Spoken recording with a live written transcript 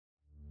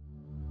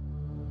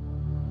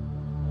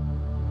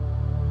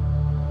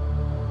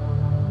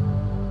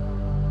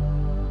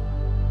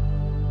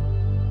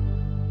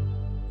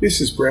This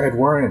is Brad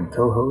Warren,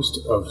 co-host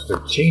of the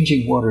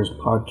Changing Waters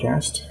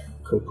podcast,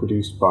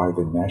 co-produced by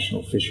the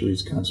National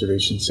Fisheries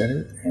Conservation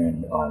Center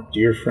and our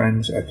dear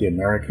friends at the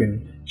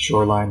American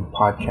Shoreline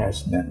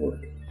Podcast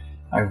Network.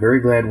 I'm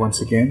very glad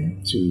once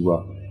again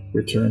to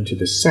return to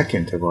the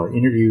second of our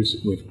interviews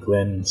with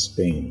Glenn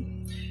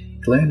Spain.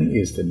 Glenn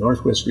is the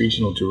Northwest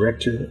Regional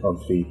Director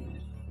of the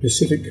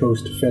Pacific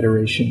Coast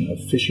Federation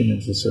of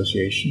Fishermen's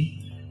Association,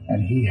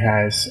 and he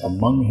has,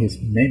 among his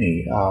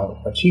many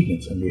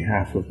achievements on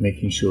behalf of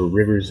making sure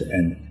rivers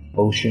and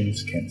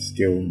oceans can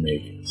still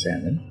make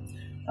salmon,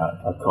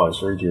 a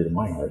cause very dear to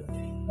my heart,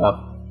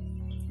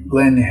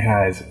 Glenn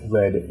has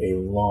led a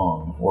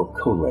long, or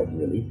co-led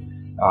really,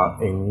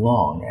 a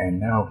long and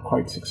now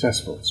quite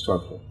successful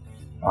struggle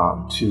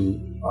to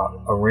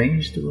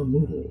arrange the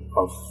removal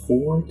of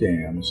 4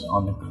 dams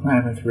on the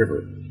Klamath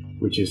River,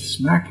 which is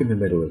smack in the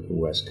middle of the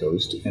West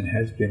Coast and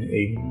has been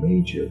a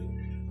major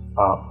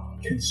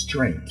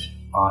constraint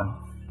on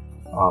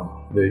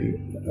the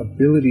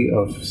ability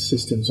of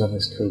systems on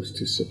this coast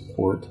to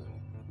support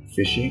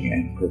fishing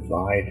and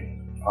provide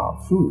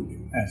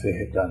food, as they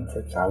had done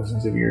for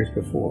thousands of years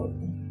before,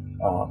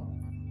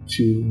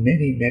 to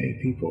many, many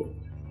people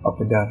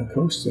up and down the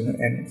coast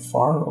and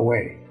far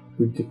away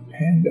who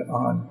depend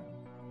on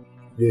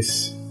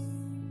this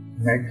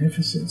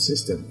magnificent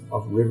system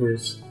of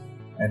rivers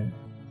and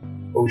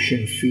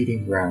ocean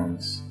feeding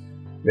grounds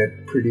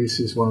that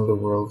produces one of the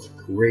world's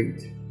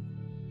great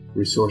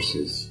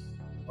resources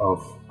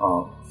of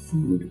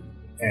food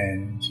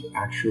and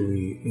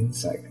actually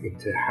insight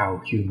into how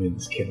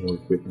humans can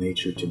work with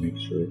nature to make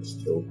sure it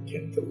still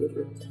can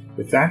deliver.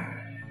 With that,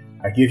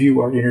 I give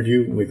you our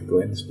interview with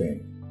Glenn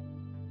Spain.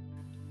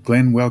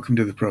 Glenn, welcome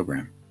to the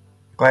program.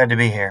 Glad to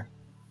be here.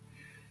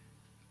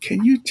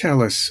 Can you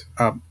tell us,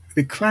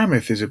 the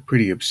Klamath is a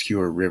pretty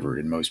obscure river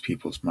in most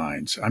people's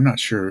minds. I'm not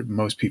sure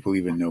most people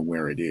even know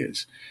where it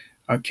is.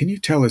 Can you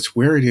tell us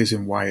where it is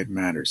and why it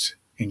matters?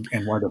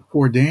 And why the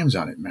 4 dams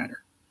on it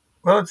matter?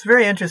 Well, it's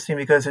very interesting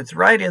because it's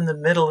right in the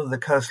middle of the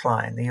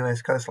coastline, the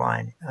U.S.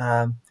 coastline.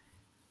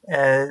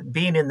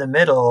 Being in the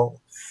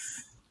middle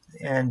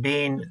and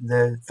being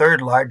the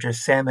 3rd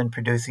largest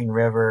salmon-producing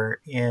river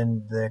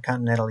in the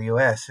continental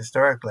U.S.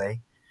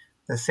 historically,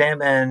 the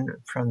salmon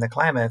from the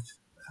Klamath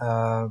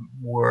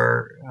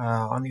were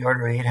on the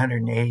order of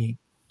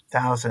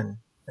 880,000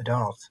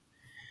 adults,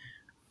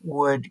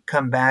 would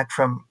come back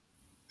from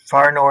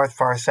far north,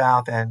 far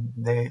south, and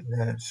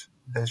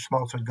the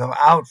smolts would go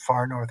out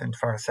far north and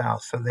far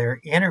south. So they're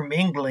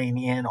intermingling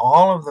in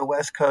all of the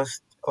West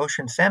Coast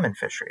ocean salmon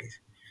fisheries.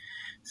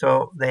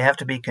 So they have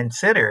to be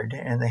considered,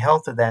 and the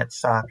health of that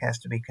stock has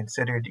to be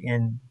considered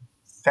in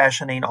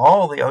fashioning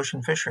all the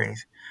ocean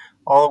fisheries,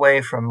 all the way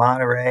from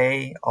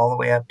Monterey, all the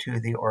way up to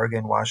the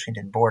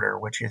Oregon-Washington border,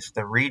 which is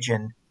the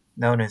region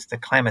known as the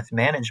Klamath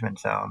Management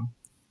Zone.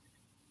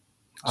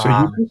 So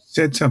you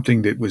said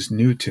something that was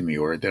new to me,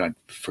 or that I'd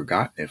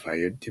forgotten if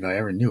I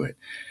ever knew it,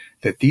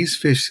 that these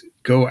fish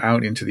go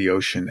out into the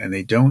ocean and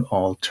they don't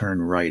all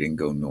turn right and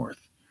go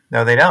north.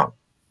 No, they don't.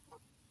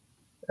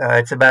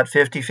 It's about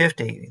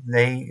 50-50.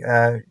 They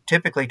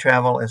typically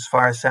travel as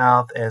far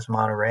south as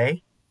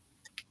Monterey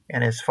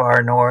and as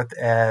far north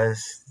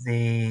as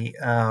the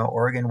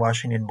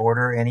Oregon-Washington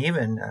border, and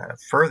even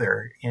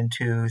further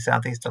into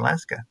southeast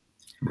Alaska.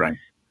 Right.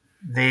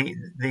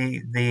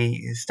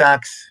 The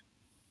stocks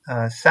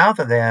south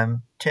of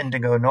them tend to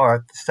go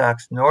north. The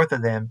stocks north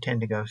of them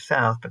tend to go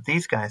south, but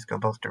these guys go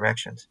both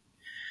directions.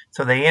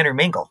 So they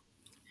intermingle.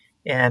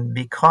 And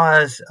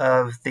because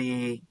of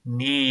the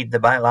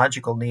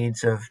biological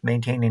needs of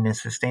maintaining a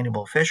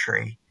sustainable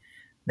fishery,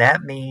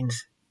 that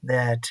means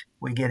that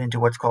we get into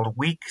what's called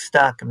weak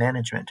stock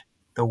management.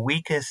 The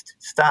weakest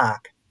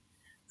stock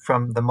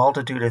from the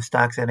multitude of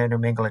stocks that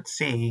intermingle at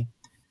sea,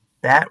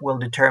 that will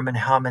determine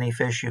how many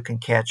fish you can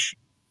catch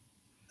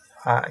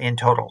in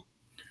total.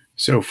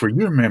 So for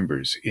your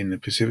members in the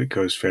Pacific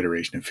Coast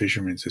Federation of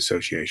Fishermen's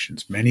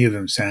Associations, many of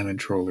them salmon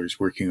trawlers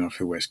working off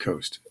the West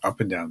Coast, up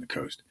and down the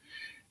coast,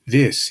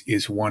 this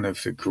is one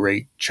of the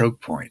great choke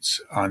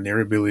points on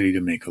their ability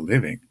to make a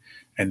living,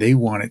 and they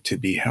want it to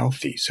be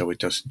healthy so it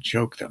doesn't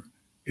choke them.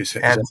 Is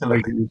that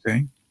what you're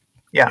saying?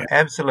 Yeah,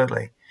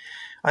 absolutely.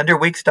 Under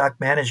weak stock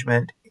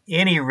management,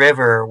 any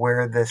river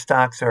where the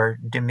stocks are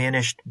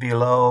diminished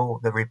below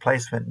the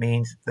replacement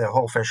means the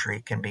whole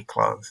fishery can be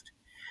closed.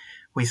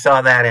 We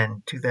saw that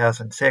in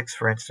 2006,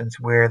 for instance,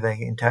 where the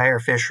entire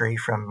fishery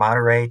from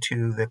Monterey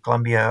to the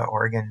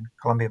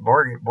Oregon-Columbia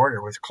border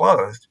was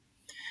closed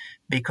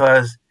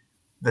because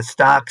the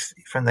stocks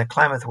from the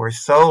Klamath were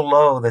so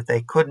low that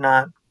they could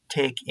not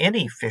take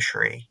any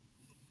fishery,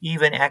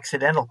 even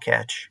accidental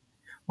catch,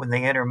 when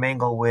they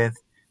intermingle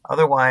with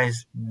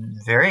otherwise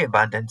very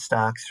abundant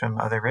stocks from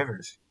other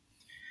rivers.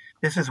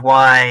 This is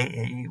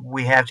why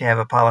we have to have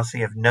a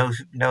policy of no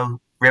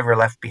river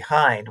left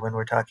behind when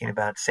we're talking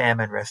about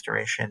salmon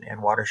restoration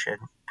and watershed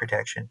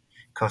protection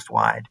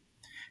coastwide.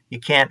 You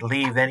can't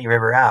leave any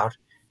river out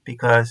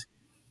because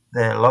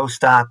the low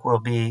stock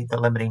will be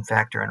the limiting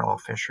factor in all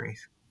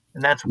fisheries.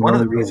 And that's one of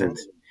the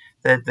reasons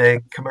that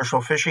the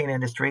commercial fishing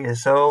industry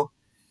is so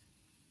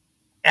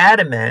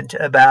adamant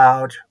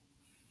about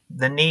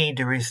the need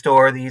to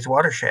restore these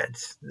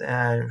watersheds,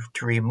 to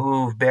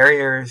remove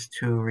barriers,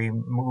 to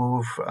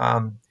remove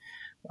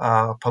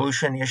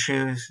pollution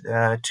issues,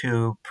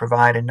 to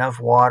provide enough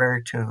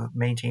water to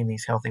maintain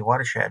these healthy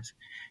watersheds.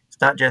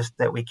 It's not just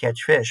that we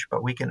catch fish,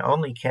 but we can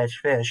only catch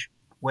fish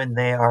when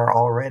they are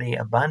already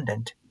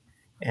abundant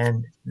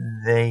and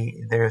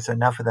there's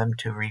enough of them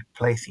to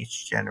replace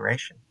each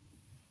generation.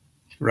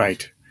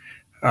 Right.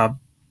 Uh,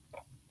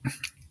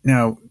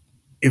 Now,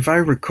 if I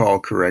recall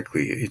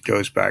correctly, it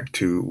goes back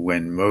to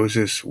when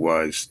Moses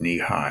was knee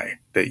high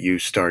that you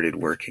started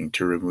working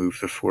to remove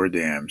the 4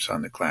 dams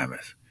on the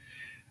Klamath.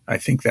 I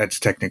think that's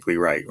technically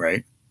right,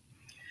 right?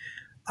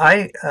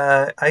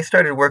 I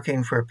started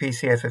working for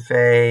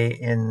PCFFA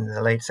in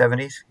the late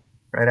 70s,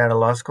 right out of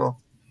law school.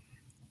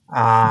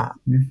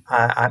 Mhm.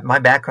 My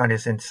background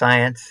is in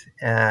science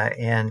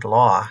and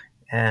law,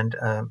 and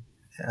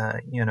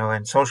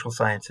and social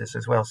sciences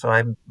as well. So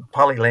I'm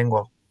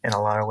polylingual in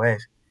a lot of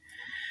ways.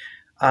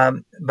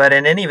 But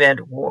in any event,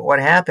 what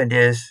happened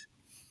is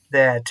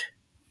that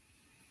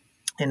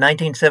in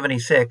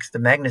 1976, the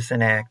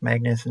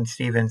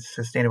Magnuson-Stevens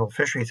Sustainable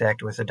Fisheries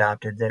Act, was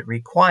adopted that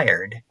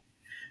required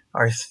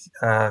our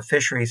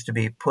fisheries to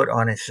be put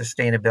on a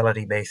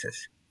sustainability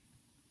basis.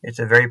 It's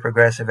a very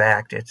progressive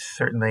act. It's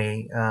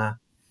certainly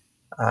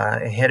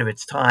ahead of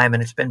its time,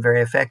 and it's been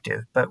very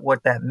effective. But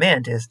what that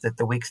meant is that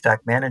the weak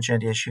stock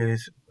management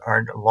issues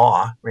are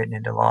law, written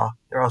into law.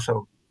 They're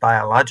also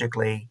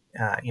biologically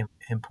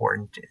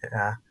important.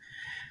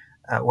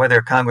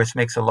 Whether Congress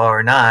makes a law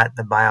or not,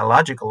 the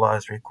biological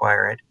laws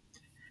require it.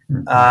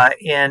 Mhm.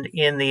 And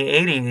in the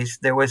 80s,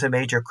 there was a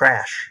major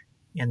crash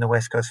in the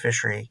West Coast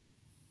fishery,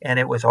 and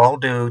it was all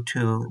due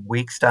to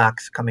weak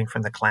stocks coming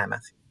from the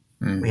Klamath.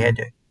 We Mhm. had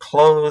to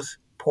close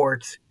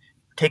ports,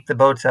 take the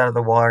boats out of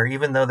the water,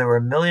 even though there were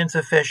millions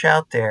of fish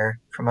out there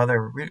from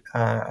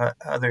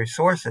other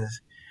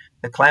sources.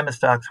 The Klamath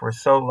stocks were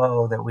so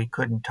low that we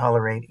couldn't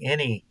tolerate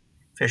any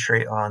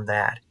fishery on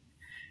that.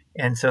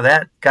 And so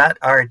that got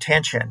our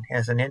attention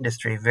as an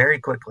industry very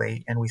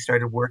quickly, and we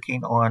started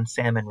working on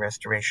salmon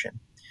restoration.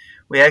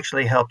 We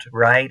actually helped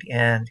write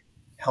and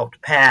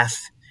helped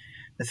pass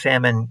the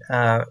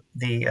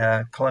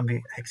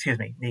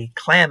the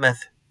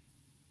Klamath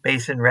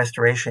Basin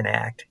Restoration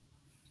Act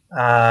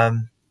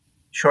um,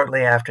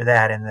 shortly after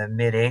that in the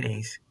mid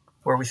 80s,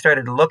 where we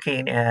started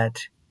looking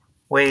at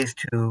ways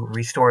to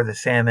restore the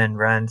salmon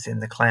runs in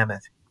the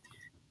Klamath.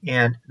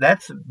 And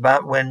that's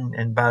about when,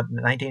 in about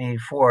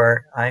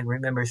 1984, I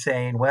remember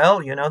saying, well,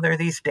 there are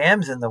these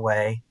dams in the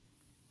way.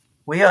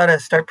 We ought to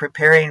start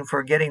preparing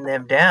for getting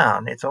them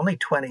down. It's only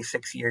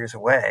 26 years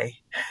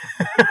away.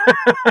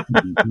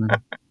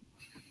 Mhm.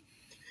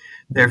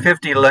 Their Mhm.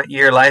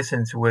 50-year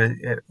license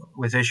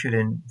was issued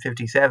in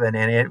 57,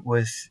 and it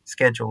was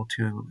scheduled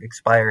to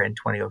expire in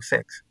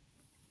 2006.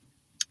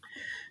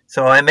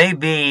 So I may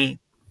be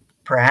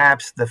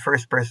perhaps the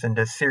first person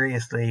to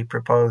seriously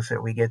propose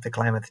that we get the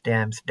Klamath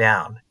dams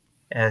down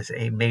as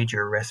a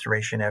major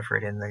restoration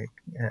effort in the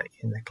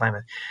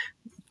Klamath.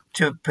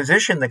 To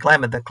position the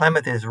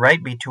Klamath is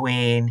right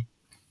between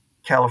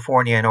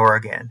California and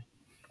Oregon.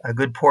 A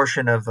good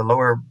portion of the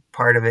lower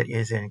part of it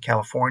is in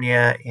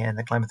California, and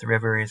the Klamath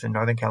River is in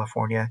Northern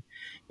California.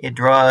 It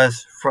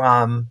draws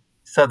from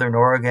southern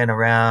Oregon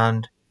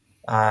around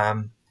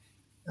um,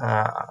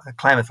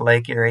 Klamath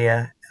Lake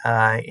area,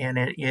 and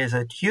it is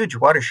a huge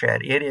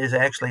watershed. It is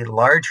actually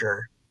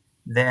larger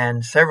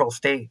than several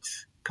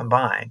states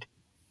combined.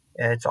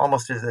 It's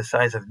almost as the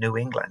size of New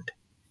England.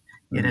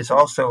 It is Mhm.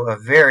 also a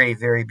very,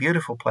 very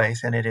beautiful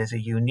place, and it is a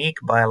unique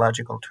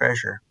biological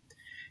treasure.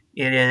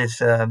 It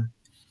is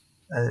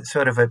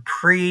sort of a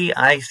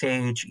pre-ice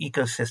age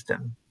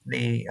ecosystem.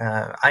 The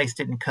ice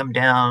didn't come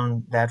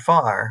down that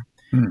far,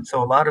 Mhm.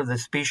 so a lot of the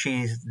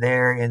species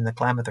there in the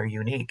Klamath are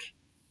unique.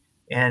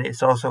 And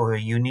it's also a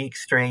unique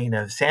strain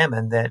of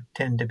salmon that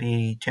tend to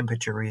be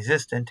temperature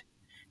resistant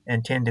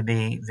and tend to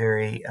be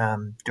very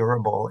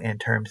durable in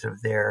terms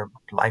of their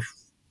life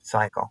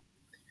cycle.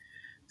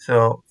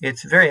 So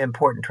it's a very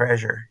important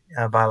treasure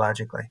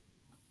biologically.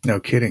 No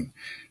kidding.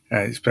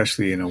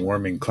 Especially in a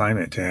warming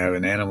climate, to have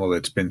an animal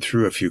that's been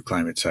through a few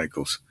climate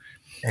cycles.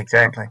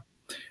 Exactly.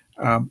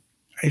 Um,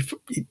 if,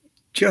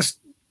 just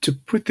to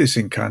put this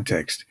in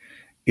context,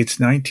 it's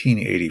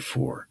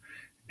 1984,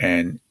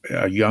 and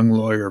a young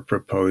lawyer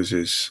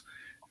proposes,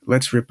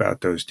 let's rip out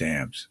those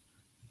dams.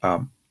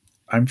 Um,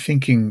 I'm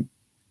thinking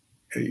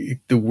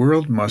the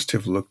world must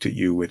have looked at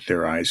you with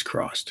their eyes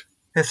crossed.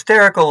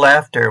 Hysterical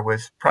laughter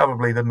was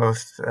probably the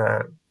most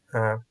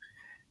uh,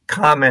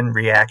 common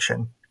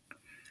reaction.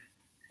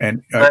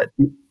 And But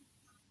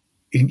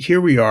here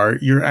we are,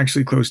 you're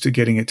actually close to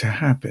getting it to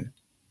happen.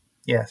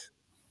 yes,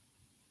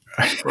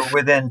 we're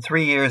within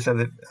 3 years of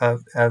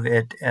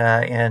it,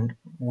 and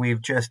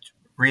we've just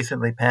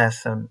recently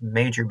passed some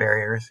major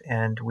barriers.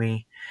 And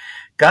we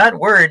got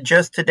word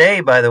just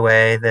today, by the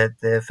way, that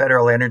the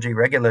Federal Energy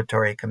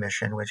Regulatory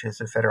Commission, which is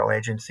a federal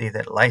agency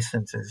that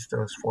licenses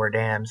those 4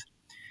 dams,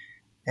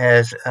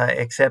 has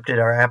accepted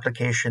our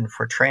application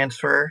for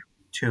transfer.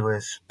 to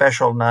a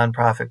special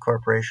nonprofit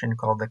corporation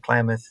called the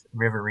Klamath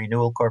River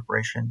Renewal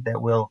Corporation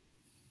that will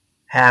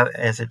have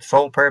as its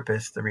sole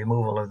purpose the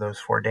removal of those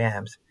 4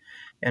 dams.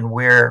 And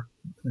we're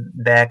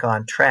back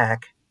on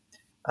track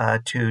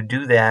to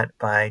do that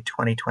by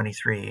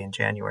 2023 in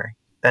January.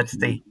 That's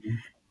the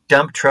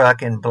dump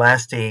truck and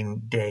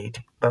blasting date,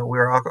 but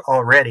we're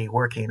already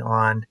working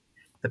on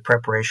the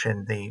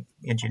preparation, the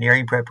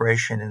engineering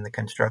preparation and the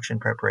construction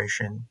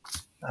preparation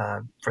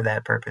for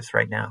that purpose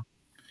right now.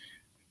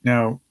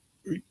 Now,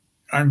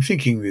 I'm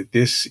thinking that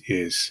this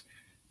is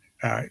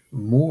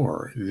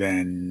more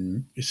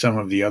than some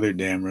of the other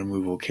dam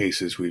removal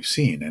cases we've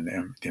seen.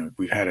 And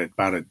we've had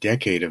about a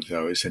decade of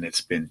those, and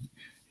it's been,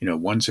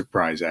 one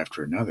surprise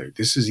after another.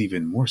 This is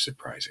even more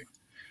surprising.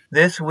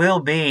 This will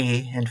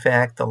be, in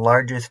fact, the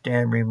largest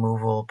dam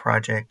removal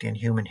project in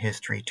human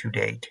history to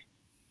date,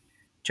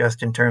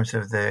 just in terms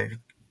of the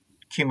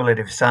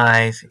cumulative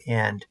size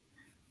and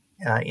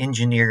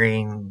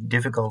engineering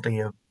difficulty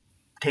of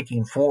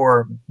taking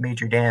 4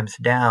 major dams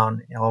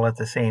down all at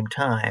the same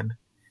time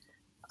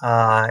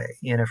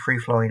in a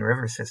free-flowing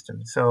river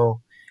system.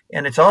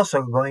 And it's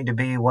also going to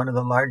be one of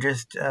the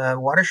largest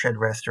watershed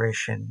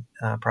restoration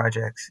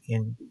projects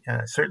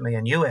certainly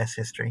in U.S.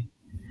 history,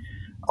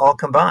 all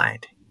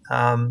combined.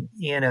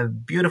 In a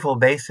beautiful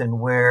basin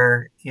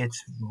where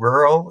it's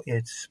rural,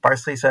 it's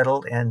sparsely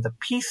settled, and the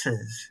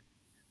pieces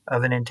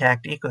of an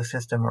intact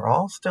ecosystem are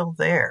all still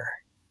there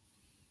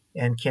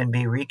and can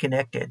be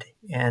reconnected.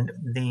 And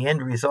the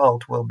end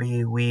result will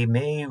be we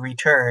may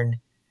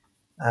return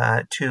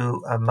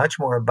to a much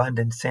more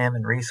abundant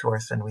salmon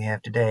resource than we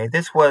have today.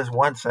 This was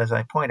once, as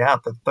I point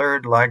out, the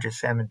 3rd largest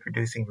salmon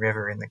producing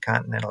river in the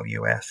continental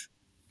U.S.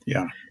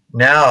 Yeah.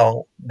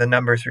 Now the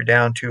numbers are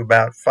down to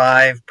about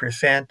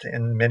 5%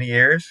 in many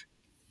years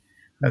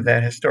of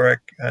that historic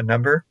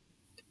number,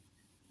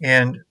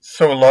 and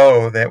so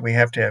low that we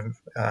have to have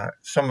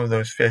some of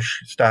those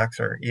fish stocks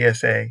are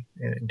ESA,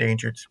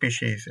 endangered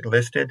species,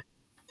 listed,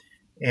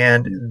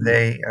 and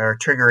they are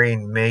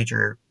triggering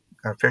major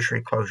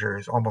fishery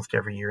closures almost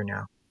every year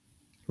now.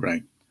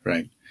 Right.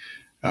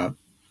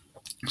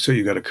 So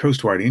you've got a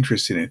coast-wide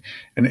interest in it.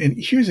 And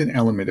here's an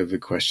element of the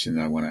question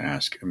I want to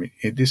ask. I mean,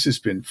 this has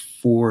been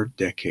 4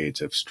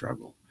 decades of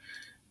struggle.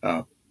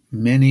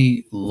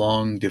 Many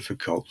long,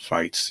 difficult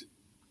fights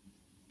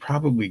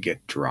probably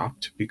get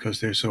dropped because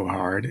they're so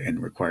hard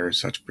and require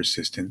such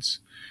persistence.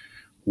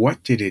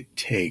 What did it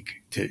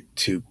take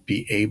to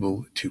be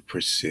able to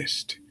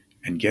persist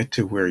and get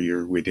to where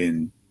you're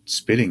within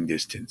spitting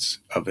distance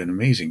of an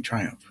amazing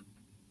triumph?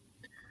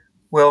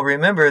 Well,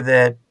 remember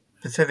that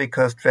Pacific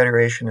Coast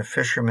Federation of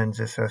Fishermen's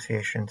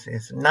Associations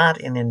is not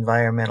an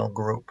environmental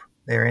group.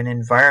 They're an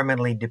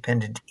environmentally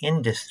dependent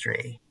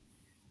industry.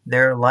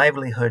 Their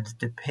livelihoods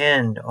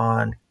depend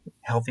on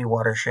healthy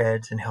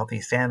watersheds and healthy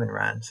salmon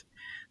runs.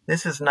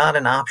 This is not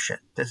an option.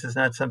 This is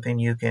not something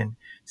you can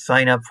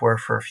sign up for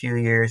a few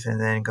years and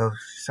then go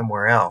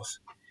somewhere else.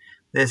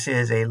 This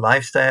is a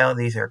lifestyle.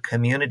 These are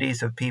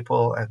communities of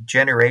people, of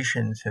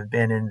generations have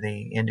been in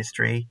the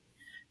industry,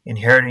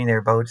 inheriting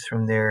their boats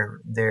from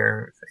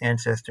their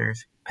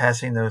ancestors,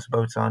 passing those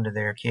boats on to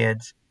their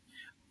kids.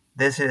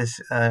 This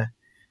is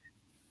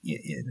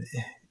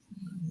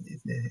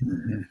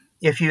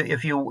if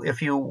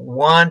you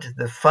want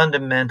the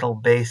fundamental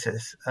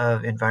basis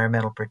of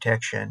environmental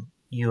protection,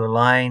 you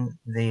align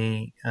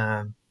the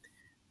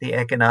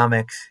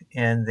economics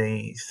and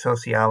the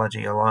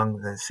sociology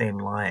along the same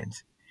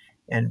lines.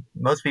 And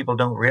most people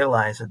don't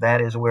realize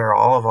that is where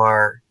all of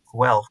our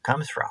wealth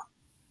comes from.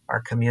 Our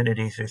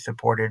communities are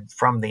supported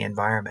from the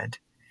environment.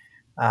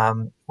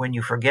 When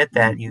you forget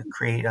that, you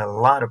create a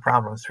lot of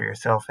problems for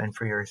yourself and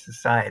for your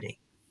society.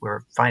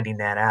 We're finding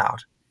that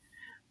out.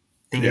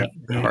 The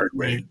hard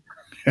way.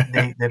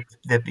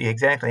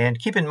 Exactly. And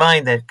keep in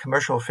mind that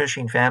commercial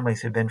fishing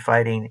families have been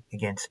fighting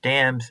against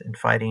dams and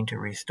fighting to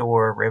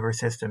restore river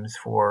systems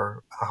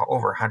for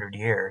over 100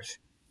 years.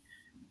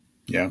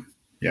 Yeah.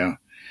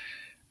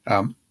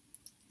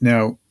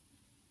 Now,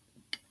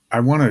 I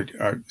want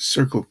to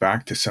circle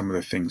back to some of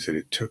the things that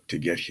it took to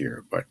get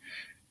here. But,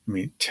 I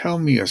mean, tell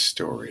me a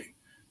story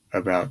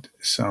about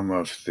some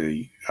of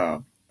the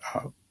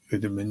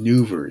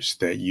maneuvers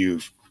that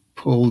you've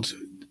pulled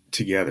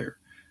together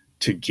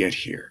to get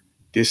here.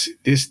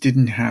 This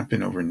didn't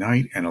happen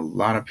overnight, and a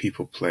lot of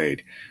people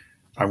played.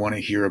 I want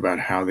to hear about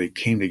how they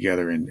came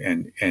together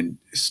and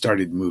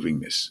started moving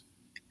this.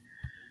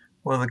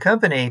 Well, the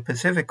company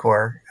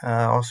PacifiCorp,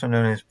 also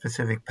known as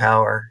Pacific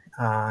Power,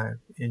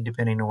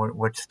 depending on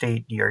what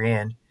state you're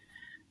in,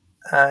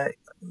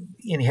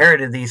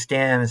 inherited these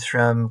dams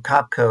from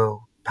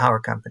Copco Power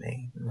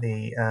Company.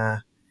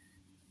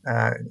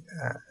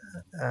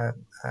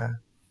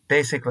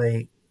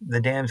 Basically,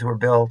 the dams were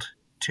built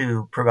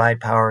to provide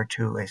power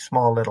to a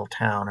small little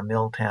town, a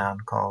mill town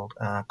called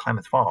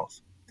Klamath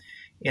Falls,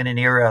 in an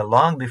era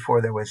long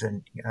before there was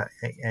a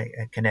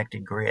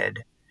connected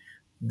grid.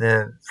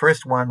 The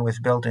first one was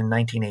built in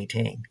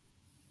 1918,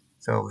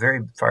 so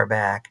very far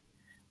back.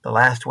 The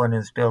last one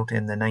was built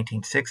in the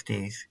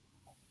 1960s.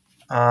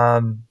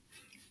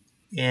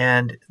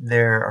 and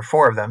there are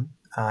four of them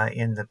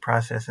in the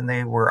process, and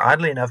they were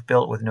oddly enough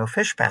built with no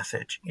fish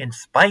passage, in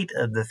spite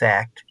of the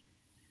fact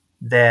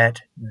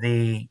that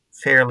the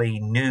fairly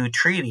new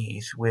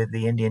treaties with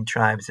the Indian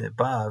tribes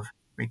above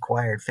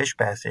required fish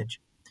passage.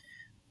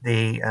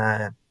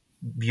 The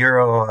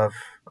Bureau of,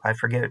 I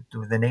forget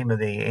the name of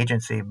the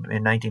agency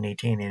in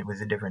 1918, it was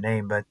a different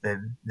name, but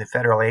the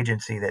federal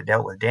agency that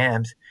dealt with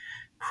dams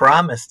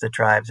promised the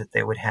tribes that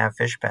they would have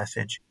fish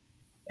passage,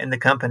 and the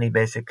company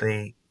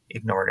basically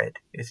ignored it.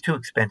 It's too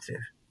expensive.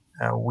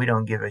 We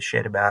don't give a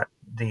shit about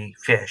the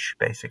fish,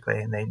 basically,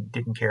 and they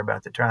didn't care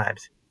about the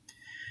tribes.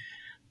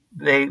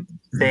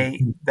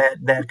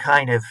 That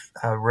kind of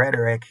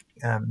rhetoric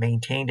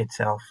maintained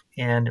itself,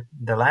 and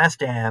the last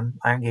dam,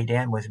 Iron Gate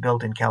Dam, was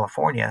built in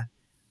California.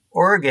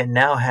 Oregon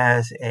now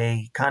has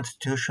a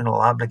constitutional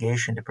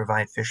obligation to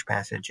provide fish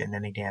passage in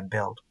any dam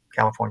built.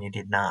 California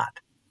did not.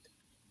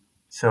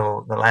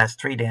 So the last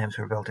three dams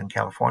were built in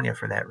California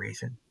for that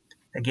reason.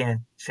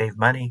 Again, save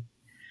money.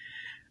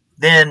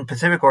 Then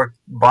PacifiCorp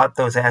bought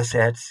those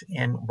assets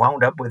and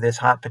wound up with this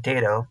hot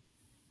potato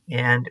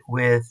and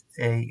with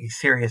a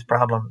serious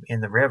problem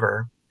in the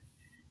river.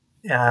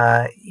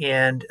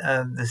 And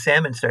the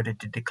salmon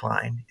started to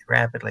decline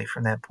rapidly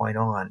from that point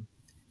on.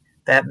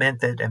 That meant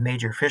that a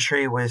major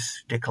fishery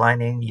was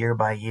declining year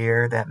by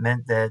year. That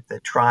meant that the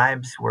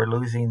tribes were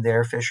losing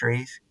their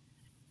fisheries.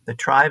 The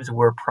tribes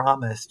were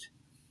promised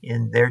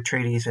in their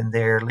treaties and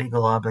their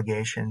legal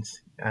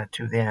obligations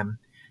to them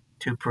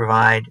to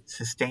provide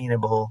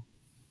sustainable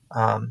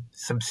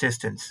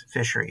subsistence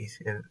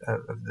fisheries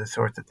of the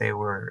sort that they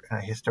were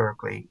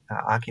historically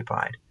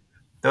occupied.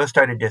 Those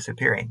started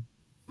disappearing.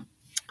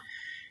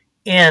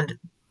 And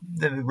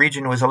the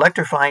region was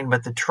electrifying,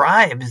 but the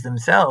tribes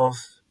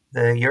themselves,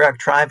 the Yurok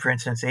tribe, for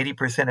instance,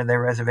 80% of their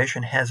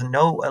reservation has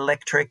no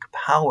electric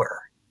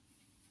power.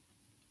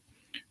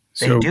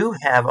 They do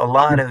have a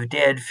lot of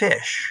dead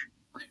fish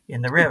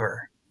in the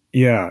river.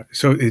 Yeah.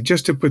 So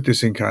just to put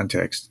this in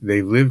context,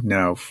 they've lived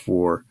now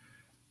for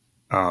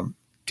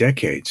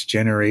decades,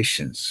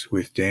 generations,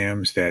 with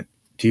dams that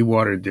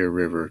dewatered their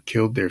river,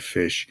 killed their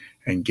fish,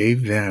 and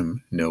gave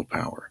them no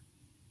power.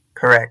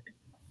 Correct.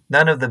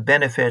 None of the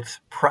benefits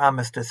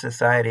promised to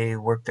society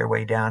worked their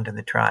way down to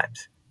the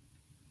tribes.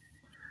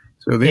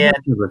 So they have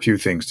a few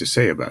things to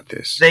say about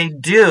this. They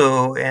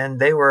do,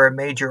 and they were a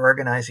major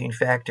organizing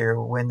factor.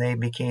 When they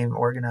became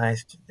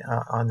organized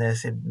on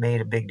this, it made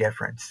a big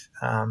difference.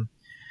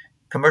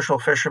 Commercial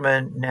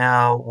fishermen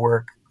now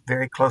work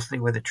very closely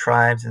with the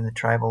tribes and the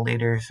tribal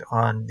leaders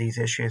on these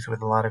issues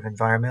with a lot of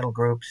environmental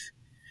groups.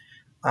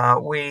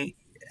 We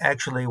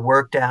actually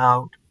worked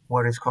out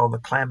what is called the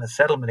Klamath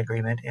Settlement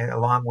Agreement,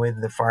 along with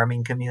the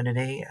farming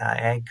community.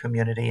 Ag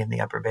community in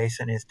the Upper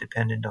Basin is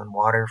dependent on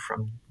water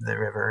from the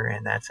river,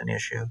 and that's an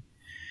issue.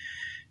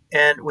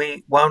 And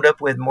we wound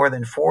up with more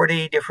than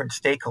 40 different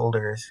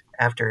stakeholders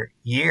after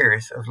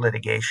years of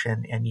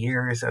litigation and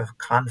years of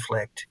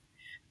conflict.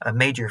 A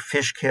major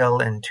fish kill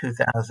in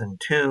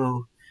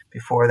 2002.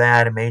 Before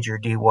that, a major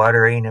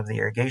dewatering of the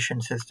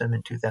irrigation system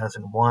in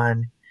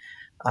 2001.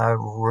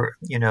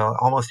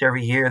 Almost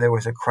every year there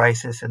was a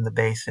crisis in the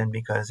basin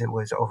because it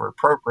was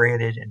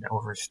overappropriated and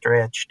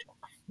overstretched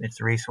in its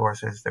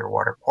resources. There were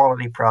water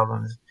quality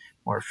problems.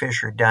 More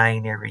fish are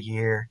dying every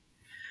year.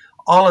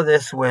 All of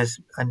this was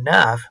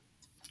enough.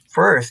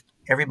 First,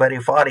 everybody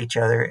fought each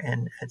other,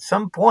 and at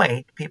some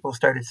point, people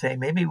started saying,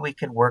 maybe we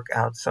can work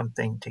out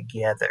something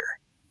together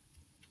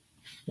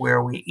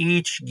where we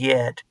each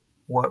get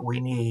what we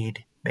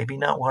need, maybe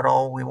not what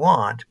all we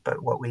want,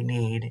 but what we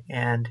need,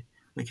 and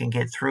we can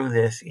get through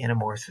this in a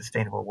more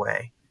sustainable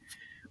way.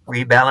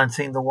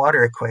 Rebalancing the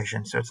water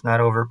equation so it's not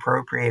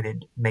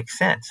overappropriated makes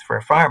sense for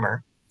a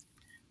farmer.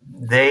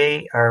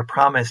 They are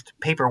promised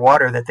paper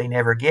water that they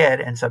never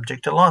get and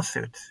subject to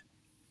lawsuits.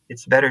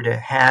 It's better to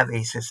have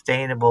a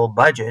sustainable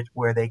budget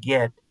where they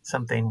get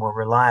something more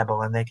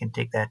reliable and they can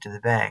take that to the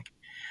bank.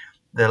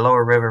 The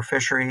lower river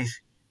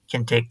fisheries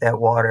can take that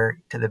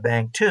water to the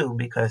bank too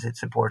because it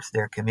supports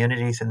their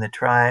communities and the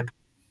tribe.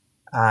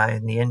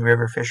 In the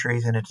in-river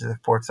fisheries, and it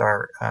supports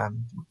our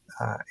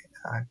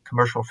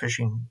commercial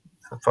fishing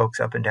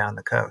folks up and down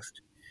the coast.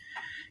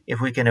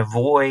 If we can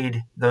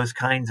avoid those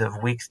kinds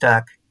of weak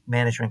stock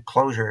management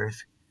closures,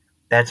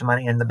 that's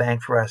money in the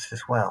bank for us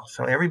as well.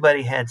 So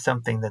everybody had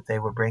something that they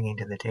were bringing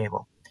to the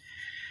table.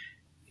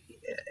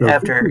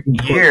 After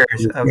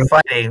years of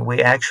fighting,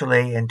 we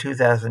actually, in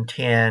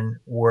 2010,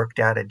 worked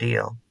out a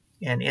deal.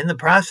 And in the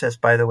process,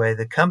 by the way,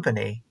 the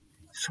company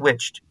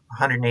switched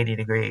 180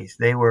 degrees.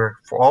 They were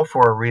all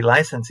for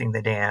relicensing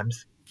the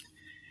dams.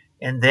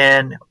 And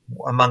then,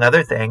 among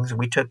other things,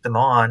 we took them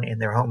on in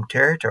their home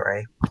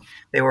territory.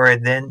 They were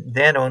then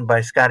owned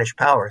by Scottish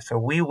Power. So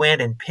we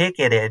went and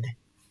picketed,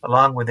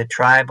 along with the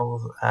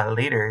tribal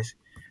leaders,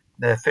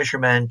 the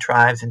fishermen,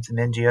 tribes, and some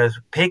NGOs,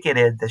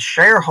 picketed the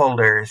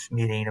shareholders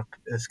meeting of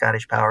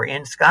Scottish Power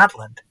in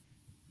Scotland.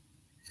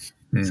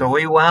 So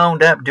we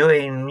wound up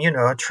doing,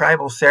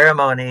 tribal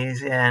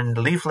ceremonies and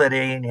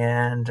leafleting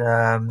and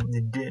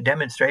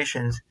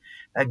demonstrations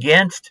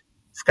against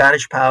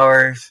Scottish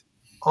Power's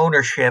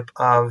ownership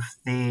of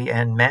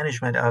and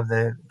management of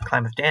the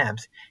Klamath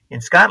dams.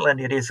 In Scotland,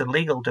 it is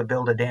illegal to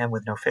build a dam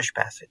with no fish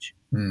passage.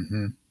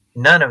 Mm-hmm.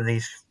 None of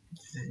these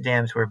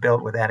dams were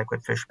built with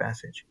adequate fish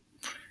passage.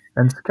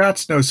 And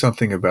Scots know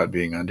something about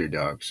being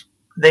underdogs.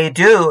 They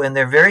do, and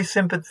they're very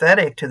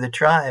sympathetic to the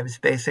tribes,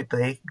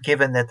 basically,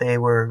 given that they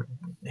were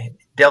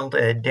dealt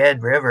a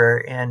dead river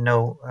and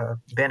no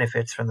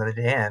benefits from the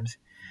dams.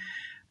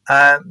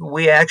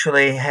 We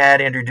actually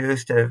had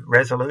introduced a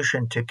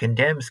resolution to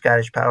condemn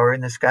Scottish Power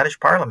in the Scottish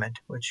Parliament,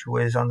 which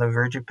was on the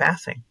verge of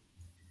passing.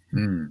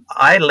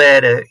 I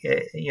led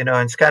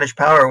and Scottish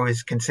Power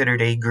was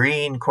considered a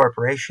green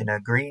corporation, a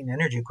green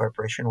energy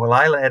corporation. Well,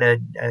 I led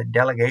a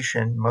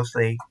delegation,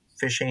 mostly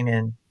fishing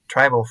and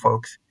tribal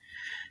folks,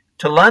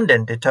 to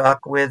London to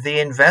talk with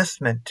the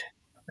investment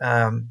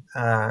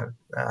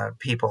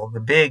people, the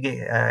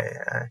big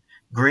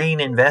green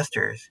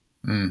investors,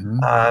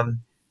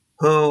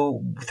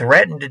 who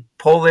threatened to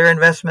pull their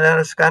investment out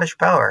of Scottish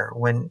Power.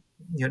 When,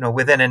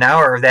 within an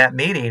hour of that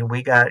meeting,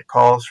 we got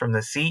calls from the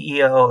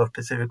CEO of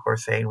PacifiCorp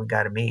saying we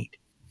got to meet.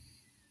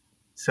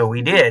 So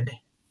we did.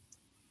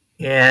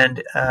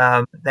 And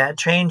that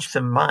changed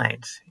some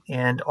minds.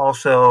 And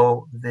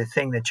also the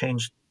thing that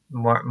changed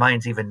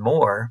minds even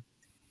more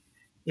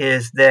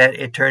is that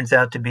it turns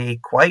out to be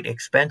quite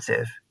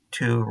expensive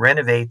to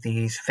renovate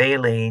these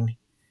failing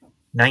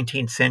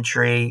 19th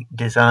century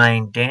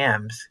design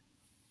dams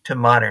to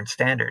modern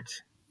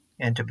standards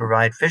and to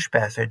provide fish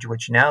passage,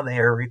 which now they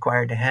are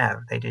required to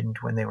have. They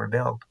didn't when they were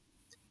built.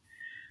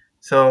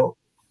 So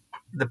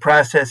the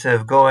process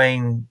of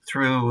going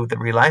through the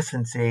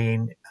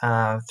relicensing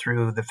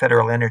through the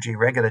Federal Energy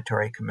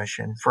Regulatory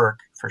Commission, FERC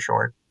for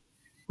short,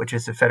 which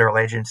is the federal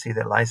agency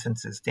that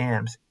licenses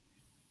dams,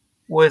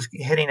 was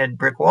hitting a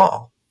brick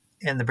wall,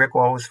 and the brick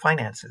wall was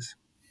finances.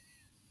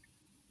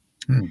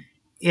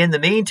 In the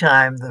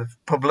meantime, the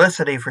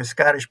publicity for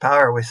Scottish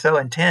Power was so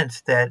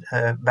intense that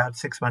about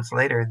 6 months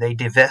later, they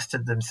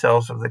divested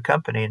themselves of the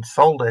company and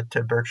sold it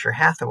to Berkshire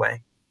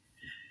Hathaway.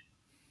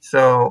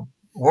 So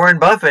Warren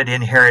Buffett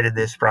inherited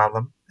this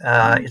problem.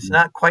 It's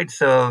not quite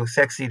so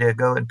sexy to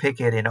go and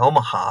pick it in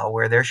Omaha,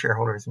 where their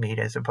shareholders meet,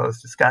 as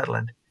opposed to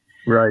Scotland.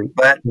 Right.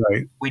 But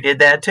we did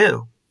that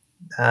too,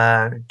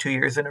 2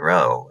 years in a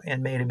row,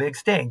 and made a big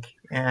stink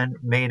and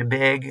made a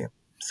big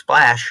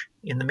splash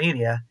in the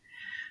media.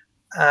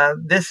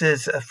 This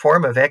is a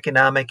form of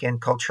economic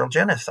and cultural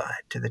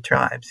genocide to the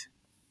tribes.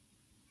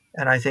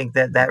 And I think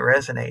that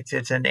resonates.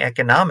 It's an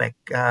economic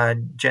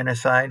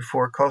genocide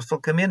for coastal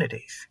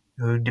communities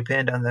who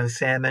depend on those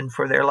salmon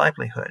for their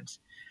livelihoods.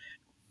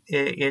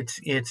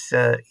 It's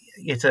a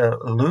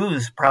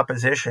lose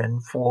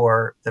proposition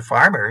for the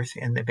farmers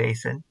in the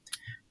basin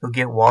who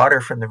get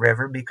water from the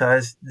river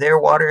because their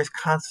water is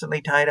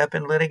constantly tied up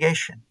in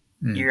litigation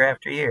year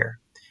after year.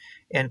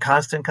 And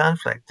constant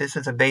conflict. This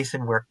is a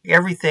basin where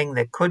everything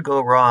that could go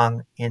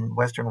wrong in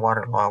Western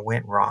water law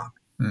went wrong.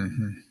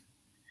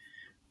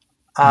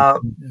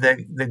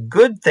 The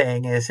good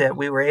thing is that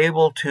we were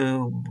able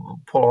to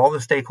pull all the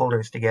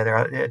stakeholders together.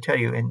 I'll tell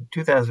you, in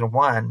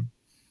 2001,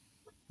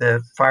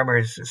 the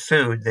farmers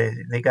sued.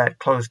 They got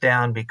closed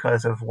down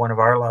because of one of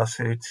our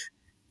lawsuits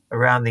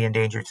around the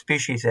Endangered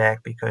Species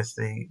Act, because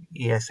the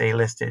ESA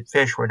listed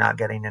fish were not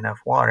getting enough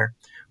water.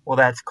 Well,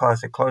 that's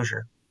caused a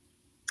closure.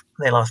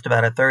 They lost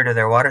about a third of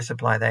their water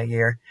supply that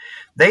year.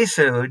 They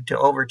sued to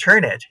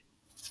overturn it.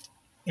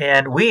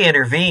 And we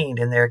intervened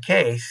in their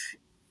case.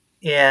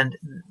 And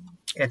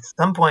at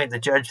some point, the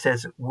judge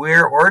says,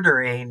 we're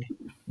ordering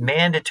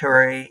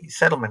mandatory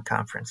settlement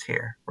conference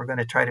here. We're going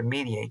to try to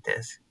mediate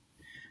this.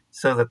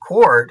 So the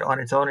court, on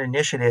its own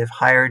initiative,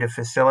 hired a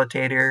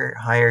facilitator,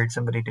 hired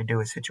somebody to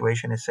do a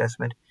situation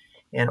assessment,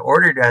 and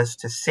ordered us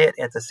to sit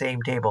at the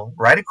same table,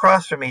 right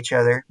across from each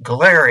other,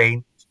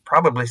 glaring,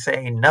 probably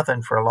saying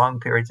nothing for long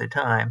periods of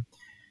time,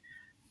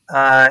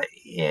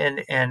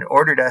 and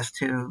ordered us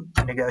to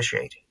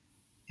negotiate.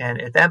 And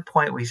at that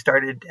point, we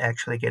started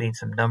actually getting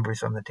some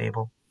numbers on the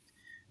table,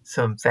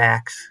 some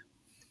facts.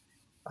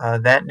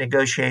 That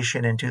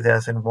negotiation in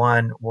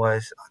 2001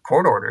 was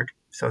court-ordered,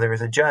 so there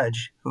was a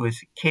judge who was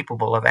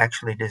capable of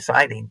actually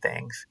deciding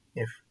things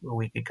if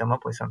we could come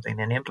up with something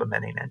and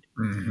implementing it.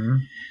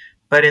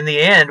 But in the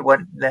end,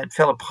 that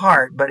fell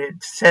apart, but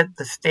it set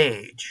the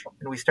stage.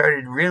 And we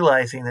started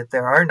realizing that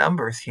there are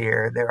numbers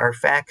here, there are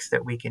facts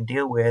that we can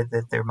deal with,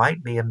 that there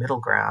might be a middle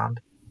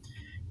ground.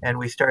 And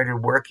we started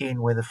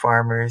working with the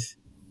farmers,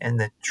 and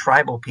the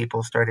tribal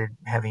people started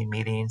having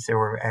meetings. There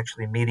were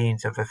actually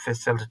meetings of a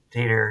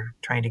facilitator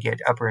trying to get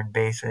upper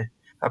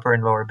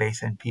and lower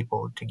basin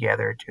people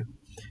together to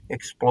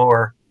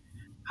explore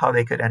how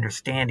they could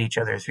understand each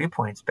other's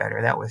viewpoints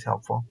better. That was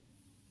helpful.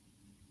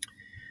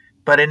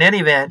 But in any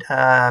event,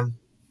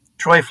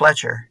 Troy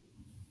Fletcher,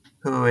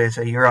 who is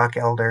a Yurok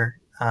elder,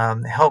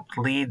 helped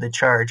lead the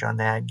charge on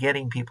that,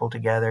 getting people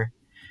together.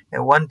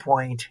 At one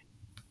point,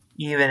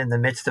 even in the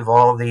midst of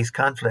all of these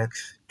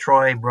conflicts,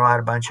 Troy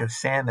brought a bunch of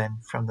salmon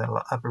from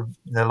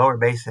the lower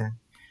basin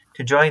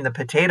to join the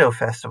potato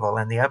festival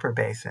in the upper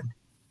basin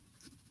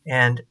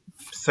and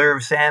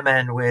serve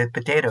salmon with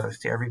potatoes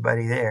to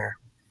everybody there.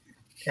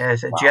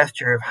 as a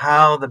gesture of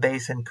how the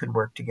basin could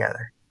work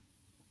together.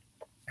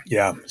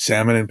 Yeah,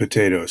 salmon and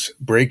potatoes.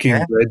 Breaking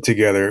bread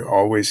together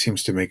always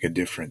seems to make a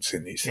difference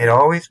in these things. It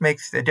always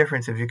makes a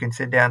difference if you can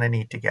sit down and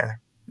eat together.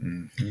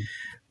 Mm-hmm.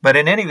 But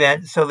in any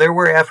event, so there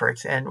were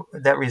efforts and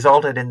that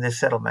resulted in this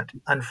settlement.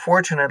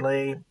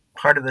 Unfortunately,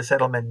 part of the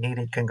settlement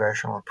needed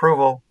congressional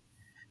approval.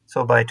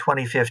 So by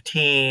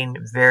 2015,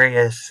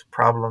 various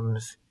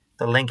problems,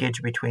 the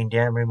linkage between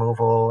dam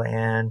removal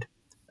and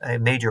a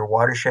major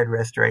watershed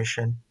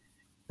restoration.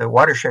 The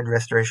watershed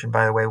restoration,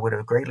 by the way, would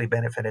have greatly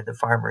benefited the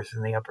farmers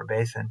in the upper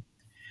basin.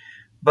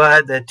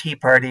 But the Tea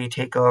Party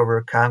takeover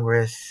of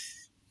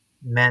Congress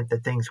meant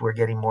that things were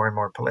getting more and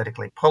more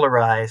politically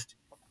polarized.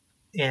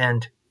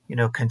 And,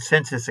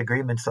 consensus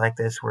agreements like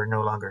this were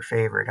no longer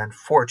favored,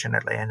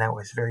 unfortunately. And that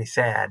was very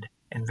sad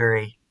and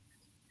very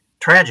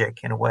tragic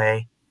in a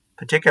way,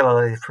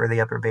 particularly for the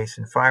upper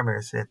basin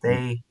farmers, that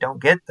they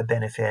don't get the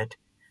benefit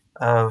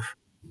of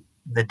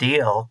the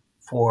deal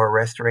for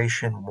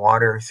restoration,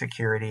 water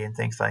security, and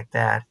things like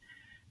that.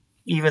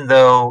 Even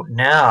though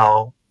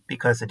now,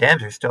 because the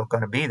dams are still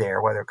going to be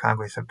there, whether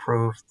Congress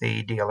approves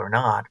the deal or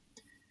not,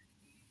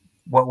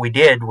 what we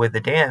did with the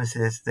dams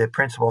is the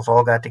principals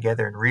all got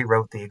together and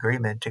rewrote the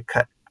agreement to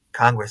cut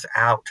Congress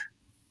out.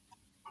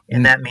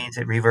 And that means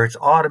it reverts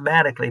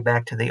automatically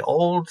back to the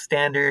old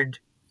standard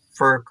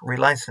FERC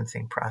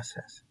relicensing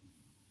process,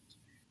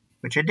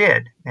 which it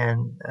did.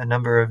 And a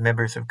number of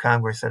members of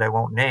Congress that I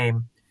won't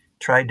name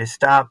tried to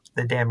stop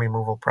the dam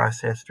removal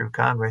process through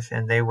Congress,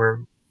 and they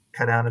were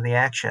cut out of the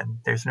action.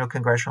 There's no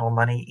congressional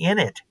money in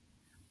it.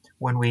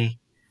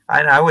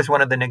 I was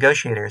one of the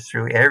negotiators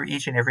through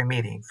each and every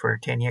meeting for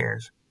 10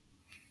 years.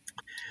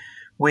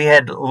 We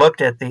had looked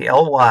at the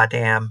Elwha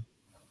Dam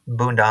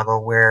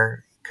boondoggle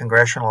where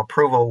congressional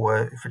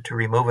approval to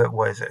remove it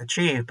was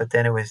achieved, but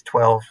then it was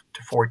 12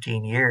 to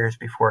 14 years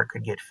before it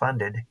could get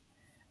funded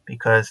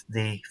because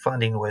the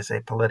funding was a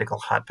political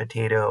hot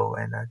potato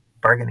and a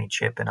bargaining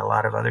chip and a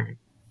lot of other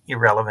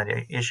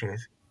irrelevant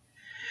issues.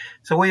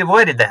 So we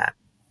avoided that.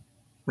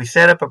 We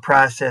set up a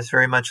process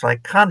very much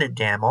like Condit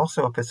Dam,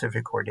 also a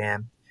Pacific Core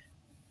dam,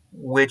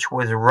 which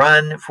was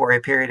run for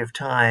a period of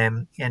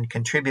time and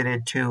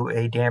contributed to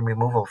a dam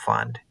removal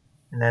fund.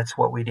 And that's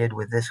what we did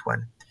with this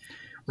one.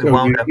 We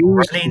wound up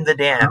running the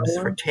dams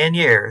for 10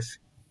 years,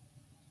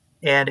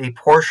 and a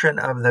portion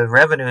of the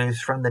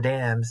revenues from the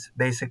dams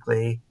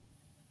basically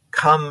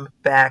come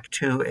back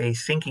to a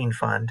sinking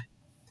fund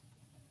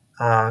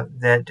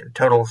that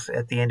totals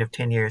at the end of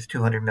 10 years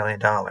 $200 million.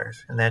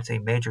 And that's a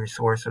major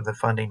source of the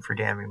funding for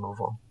dam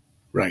removal.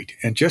 Right.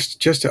 And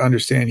just to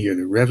understand here,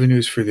 the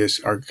revenues for this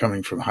are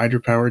coming from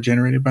hydropower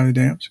generated by the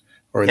dams,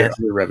 or are there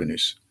other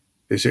revenues?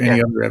 Is there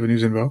any other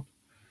revenues involved?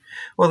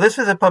 Well, this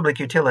is a public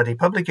utility.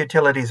 Public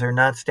utilities are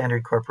not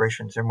standard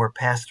corporations. They're more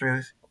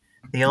pass-throughs.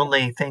 The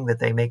only thing that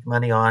they make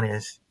money on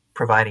is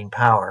providing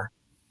power.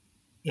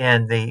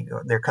 And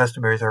their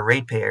customers are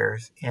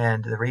ratepayers,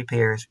 and the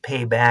ratepayers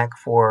pay back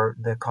for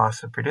the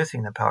cost of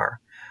producing the power.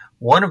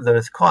 One of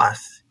those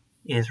costs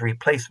is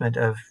replacement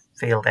of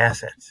failed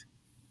assets.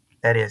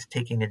 That is,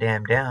 taking the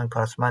dam down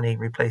costs money,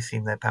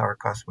 replacing the power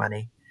costs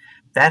money.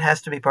 That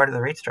has to be part of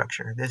the rate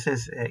structure. This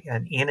is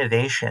an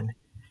innovation.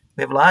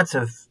 We have lots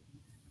of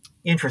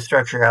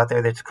infrastructure out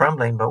there that's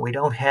crumbling, but we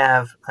don't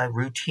have a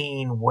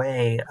routine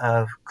way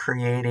of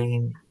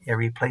creating a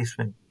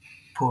replacement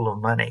pool of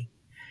money.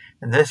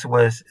 And this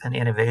was an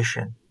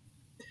innovation.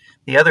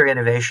 The other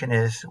innovation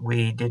is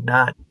we did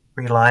not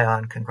rely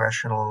on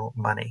congressional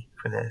money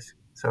for this.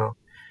 So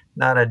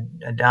not a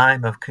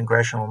dime of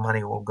congressional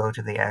money will go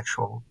to the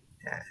actual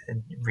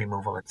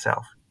removal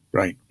itself.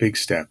 Right. Big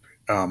step.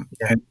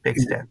 Big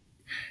step.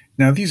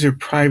 Now, these are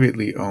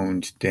privately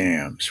owned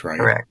dams, right?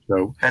 Correct.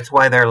 So that's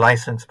why they're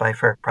licensed by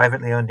FERC.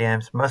 Privately owned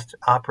dams must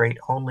operate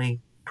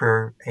only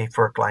per a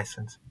FERC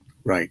license.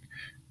 Right.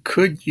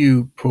 Could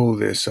you pull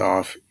this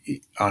off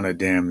on a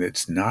dam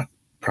that's not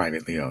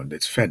privately owned,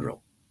 that's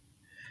federal?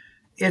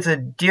 It's a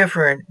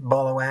different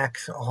ball of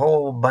wax, a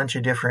whole bunch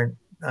of different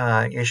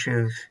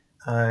issues.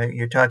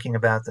 You're talking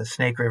about the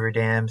Snake River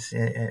dams,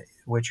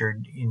 which are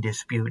in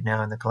dispute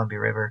now in the Columbia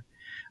River.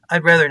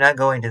 I'd rather not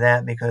go into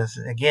that because,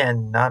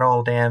 again, not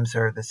all dams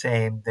are the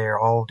same. They're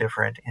all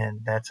different,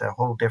 and that's a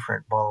whole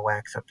different ball of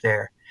wax up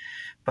there.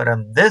 But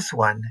on this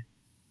one,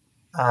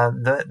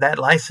 that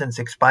license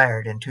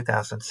expired in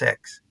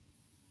 2006.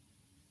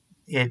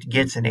 It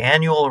gets an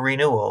annual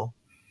renewal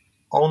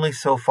only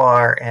so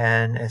far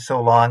and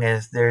so long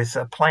as there's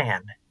a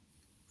plan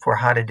for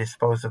how to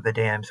dispose of the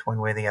dams one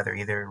way or the other,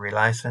 either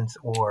relicense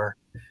or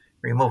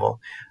removal.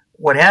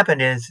 What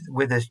happened is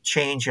with this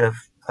change of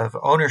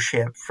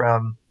ownership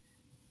from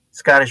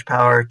Scottish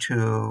Power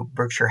to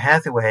Berkshire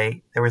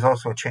Hathaway, there was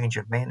also a change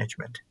of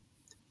management.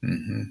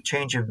 Mm-hmm.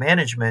 Change of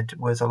management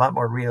was a lot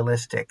more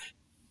realistic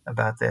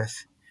about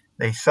this.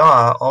 They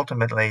saw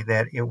ultimately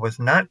that it was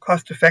not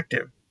cost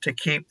effective to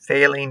keep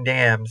failing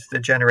dams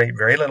that generate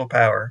very little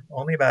power,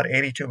 only about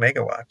 82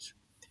 megawatts,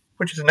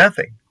 which is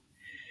nothing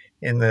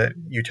in the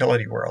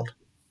utility world.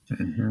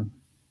 Mm-hmm.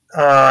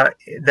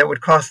 that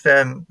would cost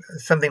them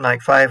something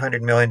like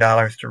 $500 million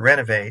to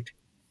renovate.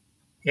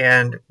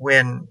 And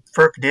when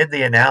FERC did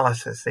the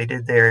analysis, they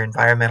did their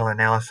environmental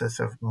analysis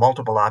of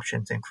multiple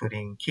options,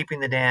 including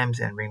keeping the dams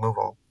and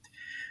removal.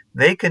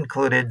 They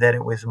concluded that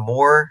it was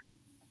more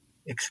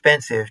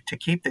expensive to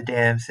keep the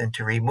dams than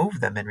to remove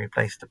them and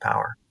replace the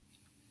power.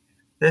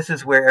 This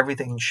is where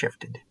everything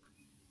shifted.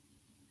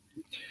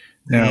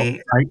 Now,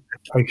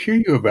 I hear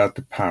you about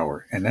the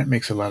power, and that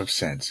makes a lot of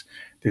sense.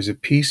 There's a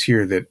piece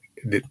here that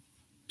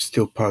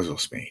still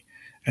puzzles me,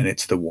 and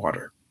it's the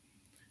water.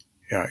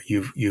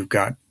 You've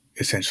got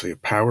essentially a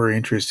power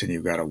interest and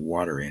you've got a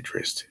water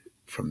interest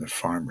from the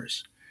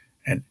farmers.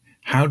 And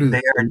how do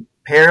they are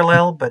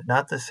parallel but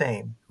not the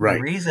same? Right.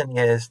 The reason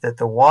is that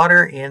the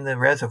water in the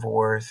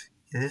reservoirs,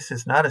 this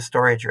is not a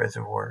storage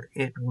reservoir.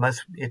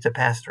 It's a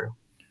pass-through.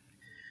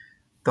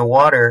 The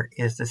water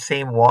is the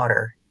same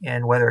water,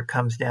 and whether it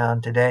comes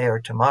down today or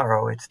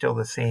tomorrow, it's still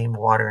the same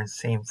water and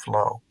same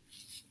flow.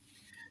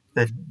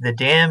 The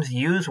dams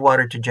use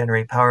water to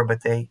generate power,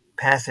 but they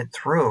pass it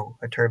through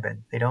a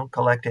turbine. They don't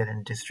collect it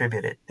and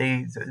distribute it.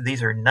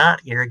 These are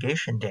not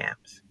irrigation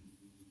dams.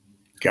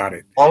 Got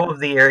it. All of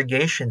the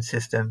irrigation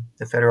system,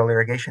 the federal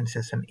irrigation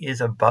system,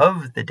 is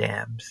above the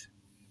dams.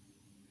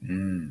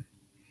 Mm.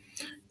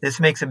 This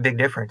makes a big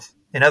difference.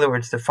 In other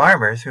words, the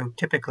farmers, who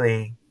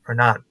typically are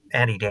not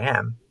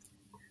anti-dam,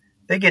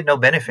 they get no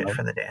benefit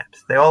from the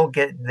dams.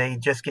 They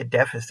just get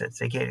deficits.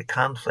 They get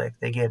conflict.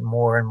 They get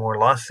more and more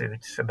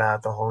lawsuits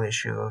about the whole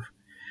issue of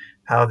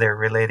how they're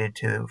related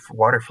to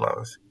water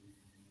flows.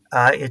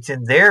 It's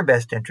in their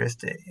best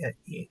interest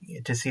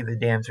to see the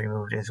dams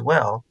removed as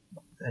well.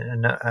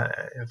 And,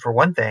 for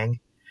one thing,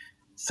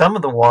 some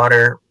of the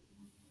water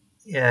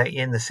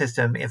in the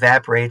system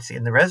evaporates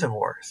in the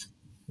reservoirs.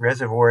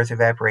 Reservoirs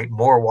evaporate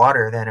more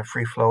water than a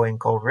free-flowing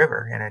cold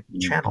river in a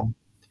channel.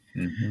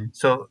 Mm-hmm.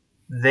 So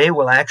they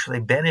will actually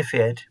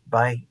benefit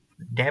by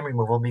dam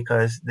removal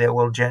because it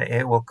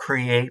will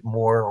create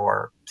more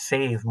or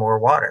save more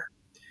water.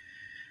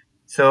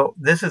 So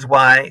this is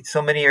why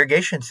so many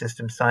irrigation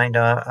systems signed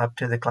up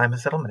to the Climate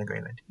Settlement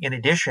Agreement. In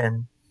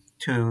addition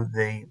to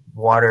the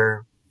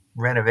water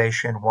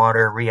renovation,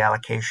 water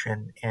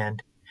reallocation,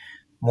 and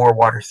more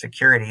water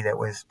security that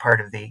was part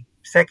of the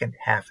second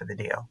half of the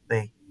deal.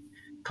 The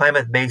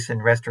Klamath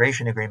Basin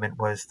Restoration Agreement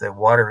was the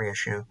water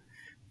issue.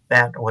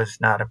 That was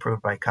not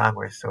approved by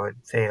Congress, so it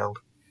failed.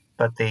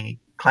 But the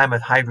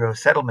Klamath Hydro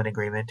Settlement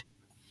Agreement,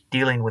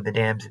 dealing with the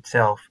dams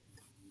itself,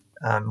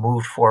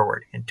 moved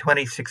forward. In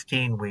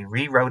 2016, we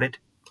rewrote it.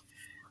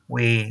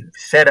 We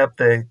set up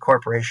the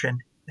corporation.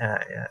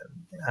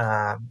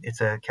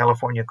 It's a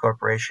California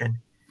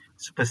corporation,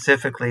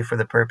 specifically for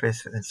the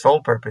purpose and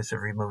sole purpose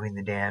of removing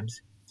the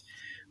dams.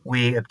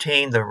 We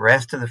obtained the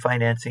rest of the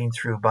financing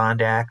through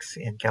bond acts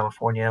in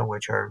California,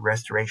 which are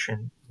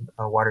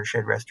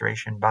watershed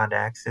restoration bond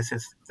acts. This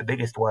is the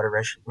biggest water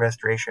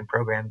restoration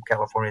program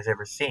California has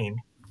ever seen,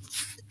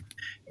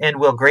 and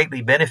will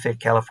greatly benefit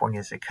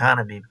California's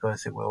economy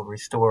because it will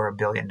restore $1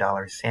 billion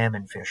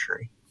salmon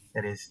fishery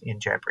that is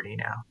in jeopardy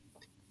now.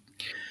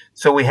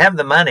 So we have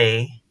the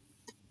money,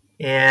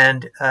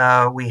 and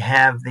we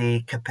have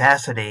the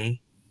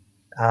capacity.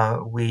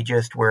 We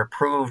just were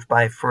approved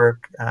by FERC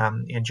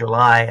in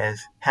July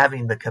as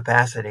having the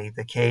capacity,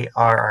 the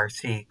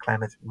KRRC,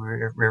 Klamath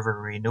River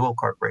Renewal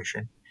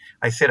Corporation.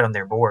 I sit on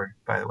their board,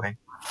 by the way.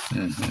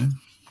 Mm-hmm.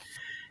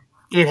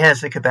 It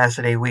has the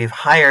capacity. We've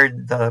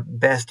hired the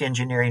best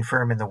engineering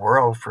firm in the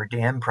world for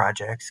dam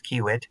projects,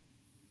 Kiewit.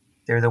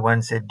 They're the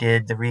ones that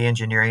did the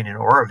re-engineering in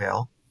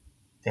Oroville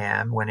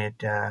Dam when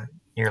it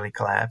nearly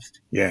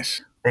collapsed.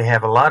 Yes. They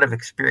have a lot of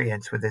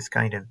experience with this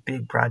kind of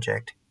big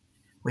project.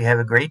 We have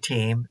a great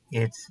team.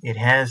 It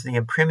has the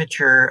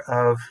imprimatur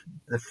of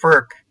the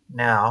FERC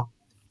now,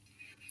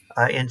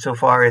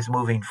 insofar as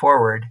moving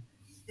forward,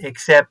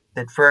 except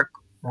that FERC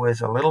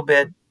was a little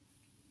bit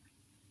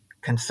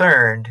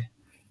concerned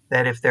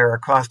that if there are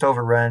cost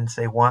overruns,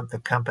 they want the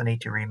company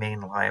to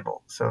remain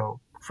liable. So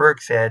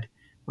FERC said,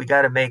 we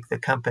got to make the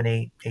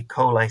company a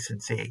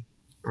co-licensee.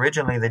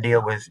 Originally, the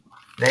deal was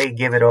they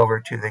give it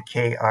over to the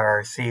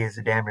KRRC as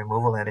a dam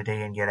removal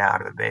entity and get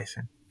out of the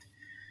basin.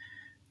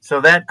 So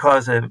that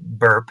caused a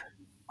burp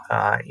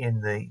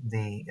in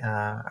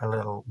a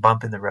little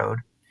bump in the road.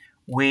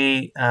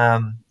 We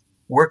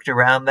worked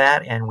around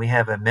that, and we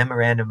have a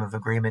memorandum of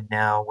agreement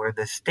now where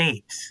the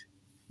states,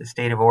 the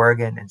state of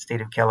Oregon and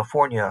state of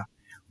California,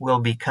 will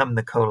become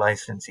the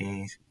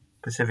co-licensees.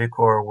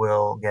 PacifiCorp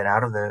will get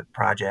out of the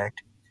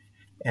project,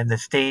 and the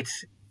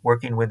states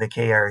working with the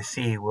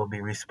KRC will be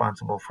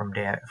responsible for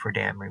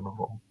dam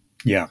removal.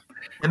 Yeah.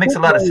 It makes a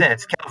lot of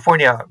sense.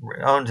 California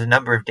owns a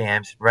number of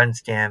dams,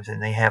 runs dams,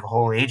 and they have a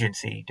whole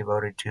agency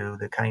devoted to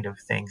the kind of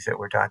things that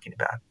we're talking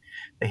about.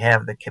 They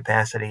have the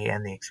capacity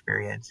and the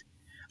experience.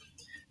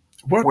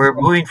 We're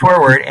moving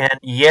forward, and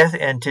yes,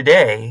 and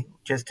today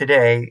is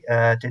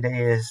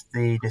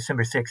the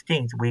December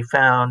 16th, we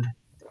found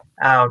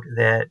out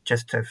that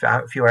just a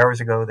few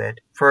hours ago that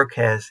FERC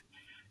has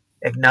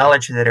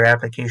acknowledge that our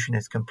application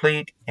is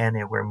complete and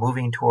that we're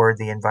moving toward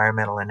the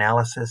environmental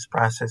analysis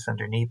process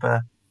under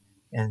NEPA,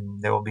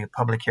 and there will be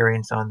public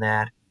hearings on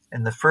that.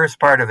 And the first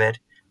part of it,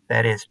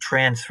 that is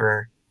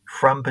transfer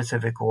from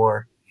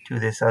PacifiCorp to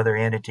this other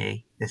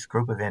entity, this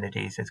group of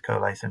entities as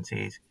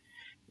co-licensees,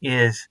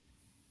 is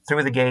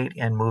through the gate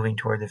and moving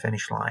toward the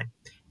finish line.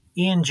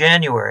 In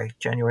January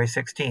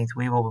 16th,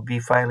 we will be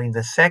filing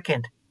the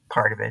second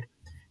part of it,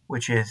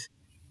 which is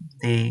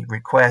the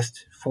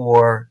request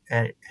for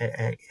a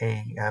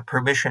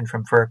permission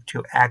from FERC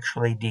to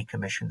actually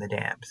decommission the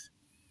dams.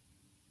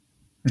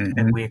 Mm-hmm.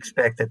 And we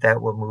expect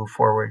that will move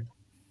forward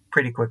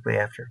pretty quickly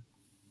after.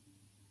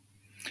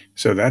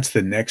 So that's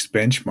the next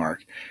benchmark.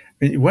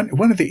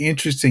 One of the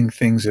interesting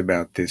things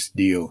about this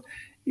deal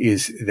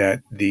is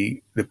that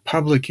the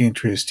public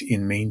interest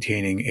in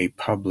maintaining a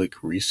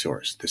public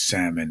resource, the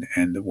salmon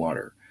and the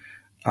water,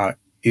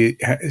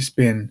 it has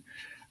been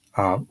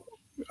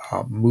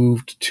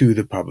moved to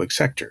the public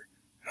sector.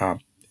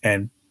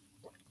 And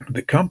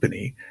the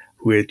company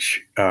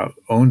which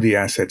owned the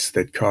assets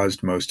that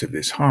caused most of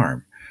this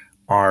harm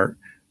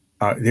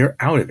they're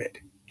out of it.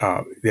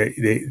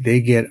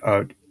 They get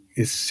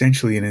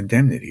essentially an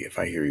indemnity, if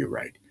I hear you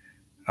right.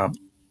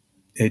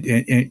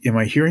 Am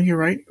I hearing you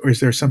right, or is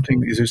there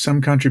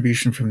some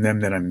contribution from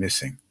them that I'm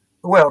missing?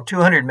 Well,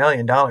 $200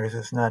 million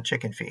is not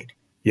chicken feed.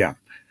 Yeah.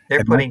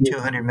 They're putting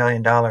 $200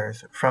 million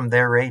from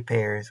their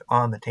ratepayers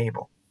on the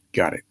table.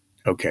 Got it.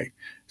 Okay.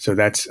 So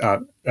that's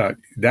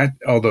that.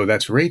 Although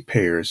that's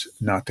ratepayers,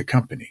 not the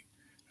company.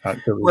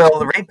 Well,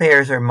 the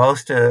ratepayers are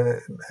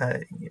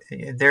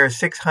there are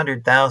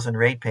 600,000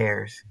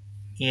 ratepayers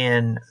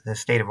in the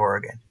state of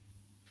Oregon.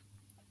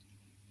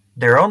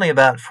 There are only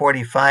about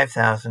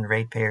 45,000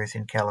 ratepayers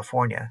in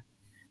California.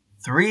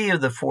 3 of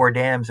the 4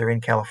 dams are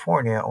in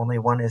California, only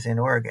 1 is in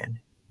Oregon.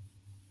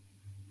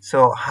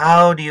 So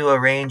how do you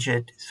arrange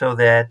it so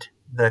that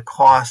the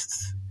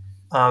costs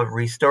of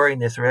restoring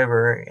this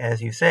river,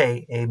 as you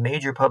say, a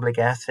major public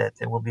asset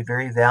that will be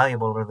very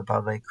valuable to the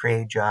public,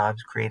 create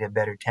jobs, create a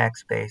better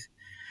tax base,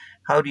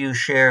 how do you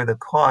share the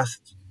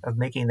cost of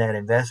making that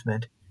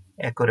investment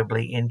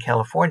equitably in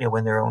California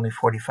when there are only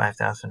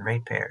 45,000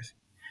 ratepayers?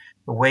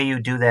 The way you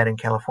do that in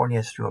California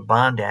is through a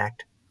bond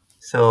act.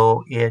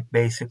 So it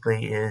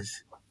basically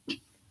is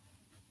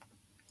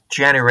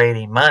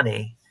generating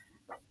money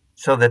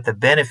so that the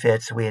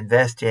benefits we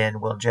invest in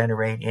will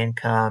generate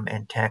income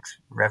and tax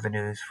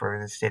revenues for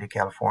the state of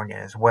California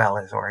as well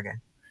as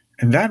Oregon.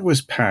 And that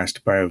was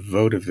passed by a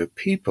vote of the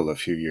people a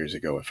few years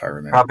ago, if I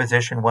remember.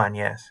 Proposition 1,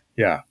 yes.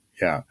 Yeah.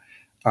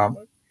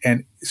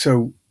 And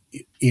so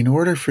in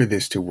order for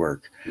this to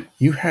work,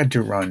 you had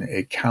to run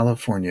a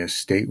California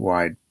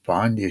statewide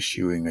bond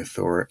issuing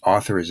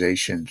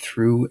authorization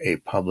through a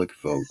public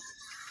vote.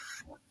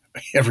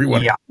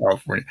 Everyone in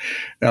California.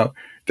 Now,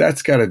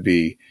 that's got to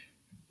be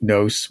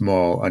no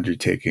small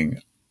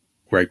undertaking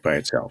right by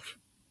itself.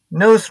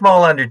 No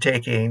small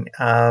undertaking.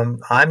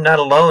 I'm not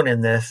alone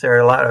in this. There are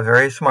a lot of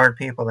very smart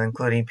people,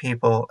 including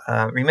people.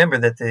 Remember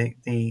that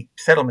the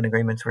settlement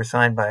agreements were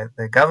signed by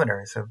the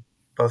governors of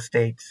both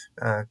states,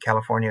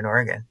 California and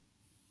Oregon.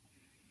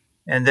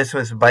 And this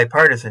was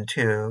bipartisan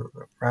too.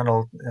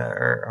 Arnold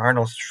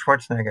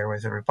Schwarzenegger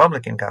was a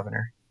Republican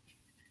governor.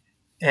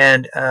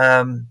 And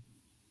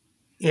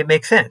it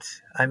makes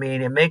sense. I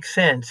mean, it makes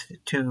sense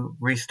to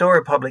restore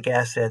a public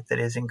asset that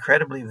is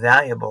incredibly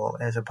valuable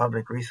as a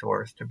public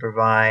resource to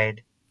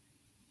provide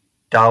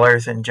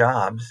dollars and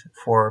jobs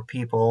for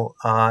people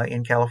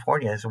in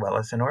California as well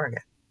as in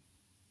Oregon.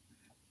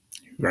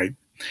 Right.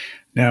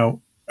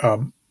 Now,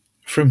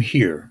 from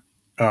here,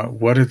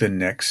 what are the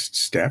next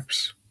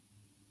steps?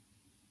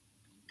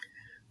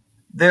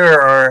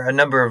 There are a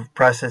number of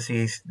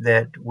processes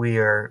that we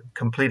are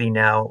completing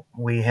now.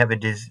 We have a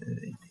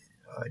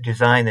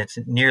design that's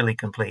nearly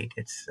complete.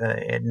 It's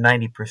at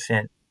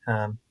 90%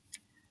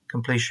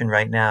 completion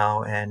right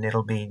now, and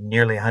it'll be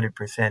nearly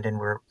 100%. And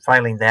we're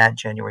filing that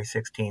January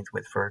 16th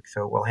with FERC.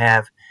 So we'll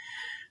have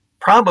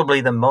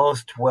probably the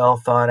most well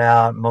thought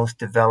out, most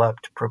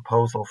developed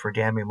proposal for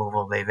dam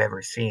removal they've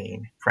ever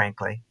seen,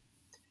 frankly.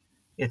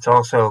 It's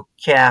also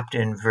capped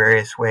in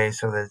various ways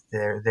so that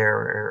there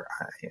are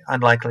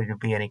unlikely to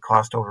be any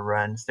cost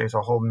overruns. There's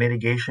a whole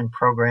mitigation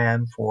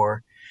program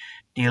for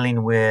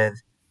dealing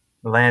with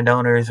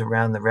landowners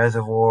around the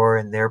reservoir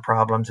and their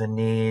problems and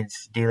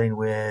needs, dealing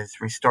with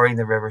restoring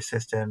the river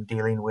system,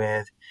 dealing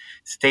with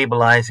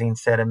stabilizing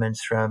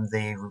sediments from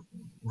the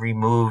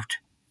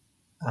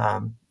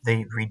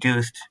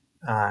reduced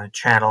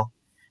channel.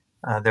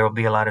 There will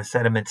be a lot of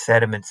sediments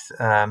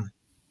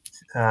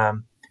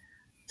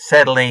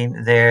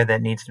settling there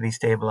that needs to be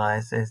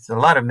stabilized. There's a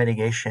lot of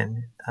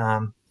mitigation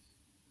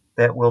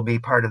that will be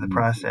part of the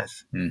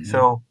process. Mm-hmm.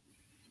 So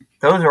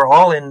those are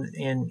all in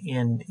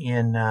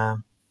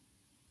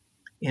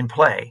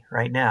play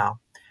right now.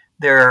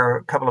 There are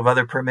a couple of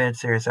other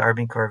permits. There's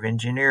Army Corps of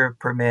Engineer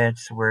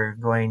permits. We're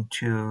going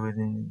to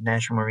the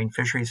National Marine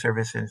Fisheries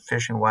Service and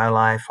Fish and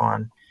Wildlife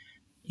on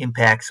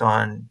impacts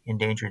on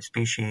endangered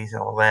species.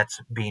 All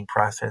that's being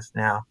processed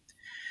now.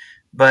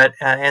 But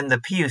and the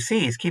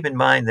PUCs, keep in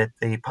mind that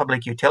the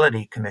Public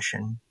Utility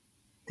Commission,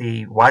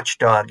 the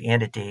watchdog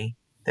entity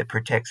that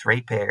protects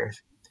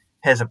ratepayers,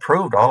 has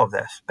approved all of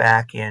this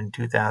back in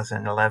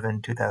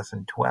 2011,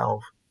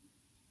 2012.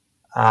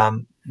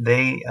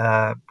 They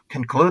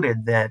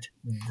concluded that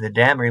the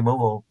dam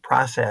removal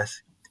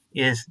process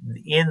is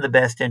in the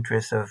best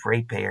interest of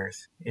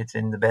ratepayers. It's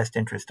in the best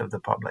interest of the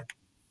public.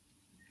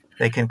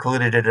 They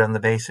concluded it on the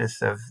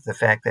basis of the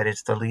fact that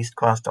it's the least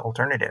cost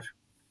alternative.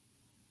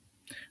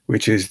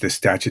 Which is the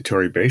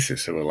statutory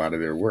basis of a lot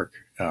of their work.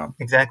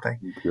 Exactly.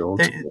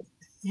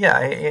 Yeah,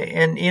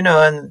 and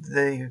and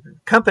the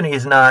company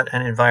is not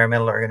an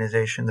environmental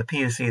organization. The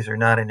PUCs are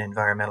not an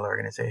environmental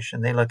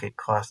organization. They look at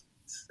costs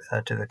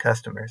to the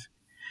customers.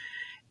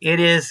 It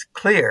is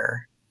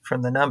clear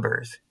from the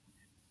numbers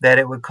that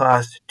it would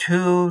cost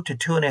 2 to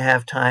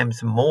 2.5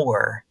 times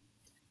more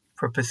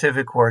for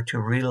PacifiCorp to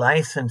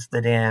relicense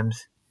the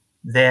dams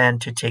than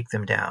to take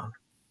them down.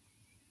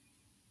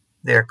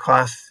 Their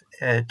costs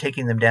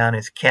taking them down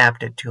is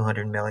capped at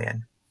 $200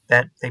 million.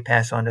 That they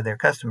pass on to their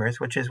customers,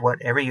 which is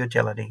what every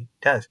utility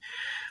does.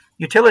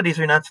 Utilities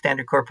are not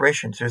standard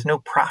corporations. There's no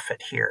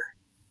profit here.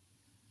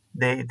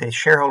 The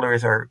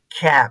shareholders are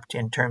capped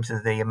in terms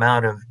of the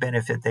amount of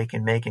benefit they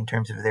can make in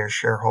terms of their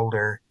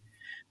shareholder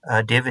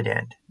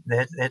dividend.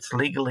 That's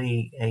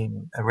legally a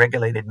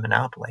regulated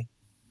monopoly.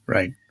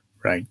 Right.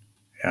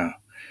 Yeah.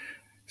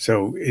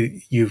 So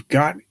you've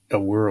got a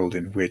world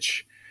in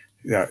which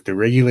the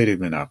regulated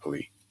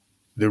monopoly,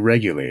 the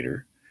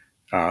regulator,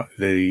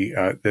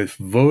 the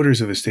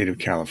voters of the state of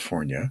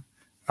California,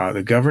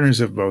 the governors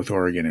of both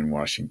Oregon and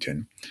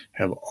Washington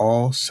have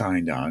all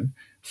signed on.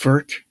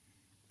 FERC,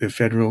 the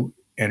Federal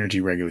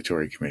Energy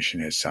Regulatory Commission,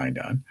 has signed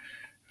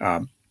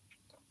on.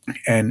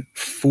 And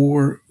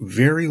 4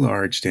 very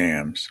large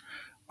dams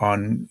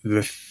on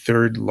the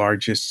 3rd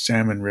largest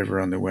salmon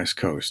river on the West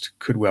Coast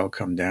could well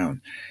come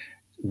down.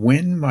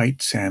 When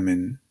might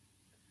salmon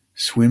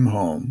swim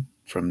home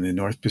from the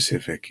North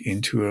Pacific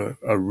into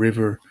a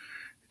river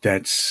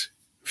that's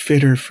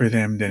fitter for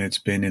them than it's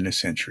been in a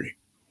century?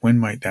 When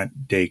might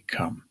that day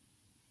come?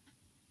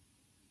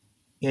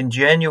 In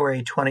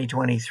January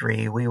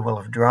 2023, we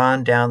will have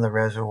drawn down the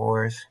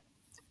reservoirs.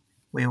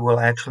 We will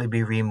actually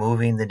be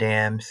removing the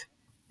dams.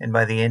 And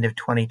by the end of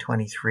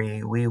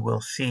 2023, we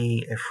will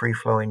see a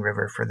free-flowing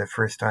river for the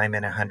first time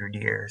in 100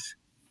 years.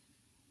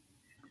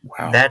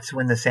 Wow. That's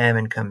when the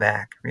salmon come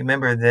back.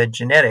 Remember, the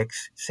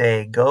genetics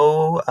say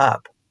go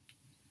up.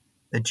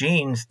 The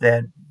genes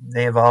that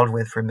they evolved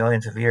with for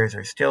millions of years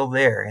are still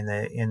there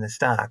in the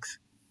stocks.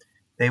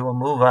 They will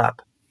move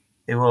up.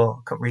 They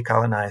will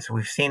recolonize.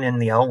 We've seen in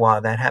the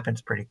Elwha that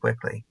happens pretty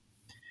quickly.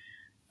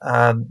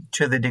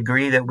 To the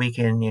degree that we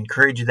can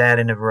encourage that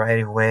in a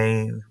variety of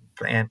ways,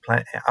 and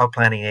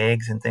outplanting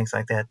eggs and things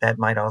like that, that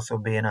might also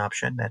be an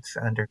option. That's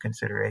under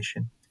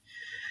consideration.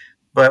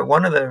 But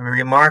one of the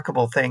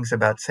remarkable things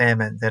about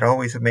salmon that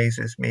always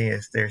amazes me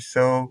is they're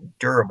so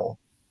durable.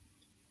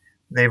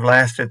 They've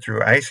lasted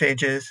through ice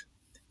ages.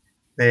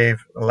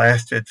 They've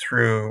lasted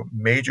through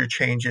major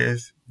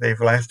changes. They've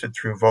lasted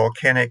through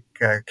volcanic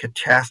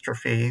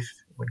catastrophes.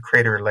 When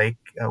Crater Lake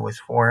was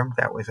formed,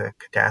 that was a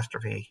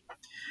catastrophe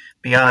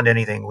beyond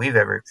anything we've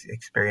ever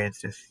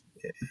experienced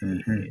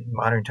in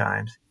modern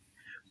times.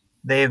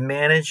 They have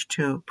managed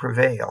to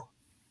prevail.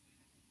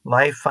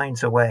 Life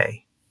finds a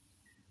way.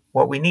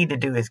 What we need to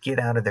do is get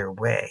out of their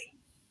way.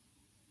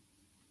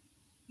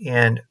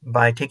 And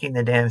by taking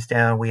the dams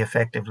down, we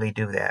effectively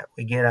do that.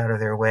 We get out of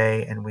their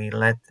way and we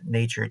let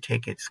nature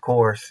take its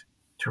course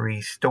to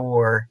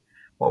restore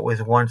what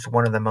was once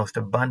one of the most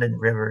abundant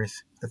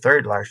rivers, the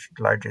 3rd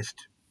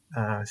largest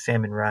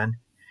salmon run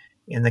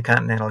in the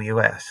continental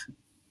U.S.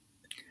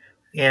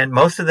 And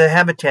most of the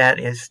habitat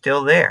is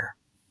still there.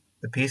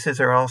 The pieces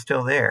are all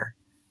still there.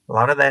 A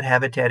lot of that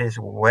habitat is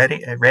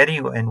ready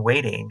and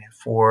waiting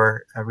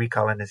for a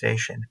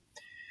recolonization.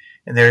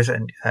 And there's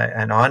an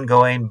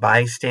ongoing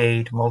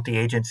bi-state,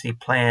 multi-agency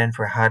plan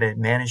for how to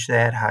manage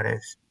that, how to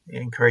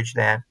encourage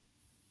that.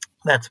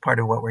 That's part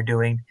of what we're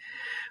doing.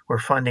 We're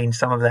funding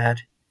some of that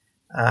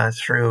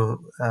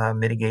through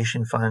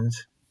mitigation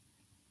funds.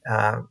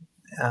 All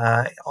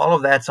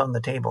of that's on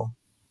the table.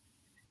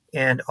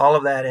 And all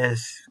of that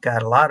has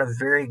got a lot of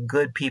very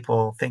good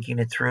people thinking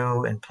it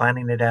through and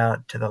planning it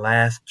out to the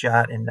last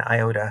jot and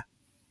iota.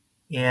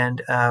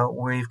 And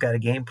we've got a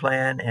game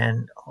plan,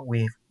 and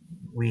we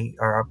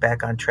are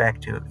back on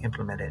track to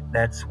implement it.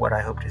 That's what I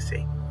hope to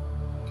see.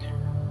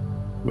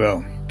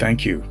 Well,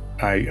 thank you.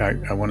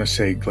 I want to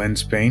say Glenn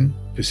Spain,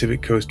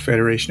 Pacific Coast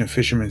Federation of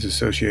Fishermen's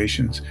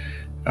Associations,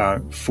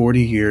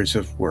 40 years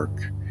of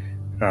work.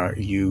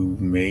 You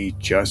may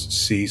just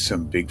see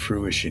some big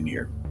fruition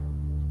here.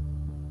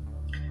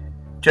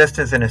 Just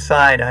as an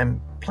aside, I'm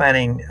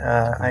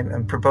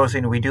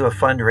proposing we do a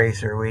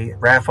fundraiser. We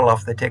raffle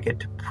off the ticket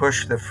to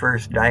push the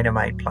first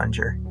dynamite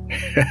plunger.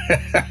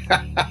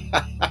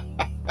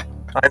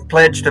 I've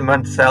pledged a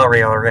month's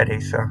salary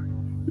already, so.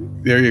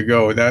 There you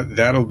go.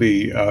 That'll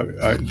be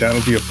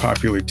a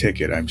popular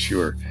ticket, I'm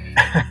sure.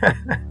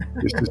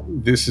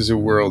 This is a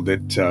world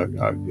that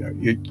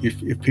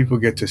if people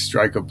get to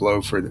strike a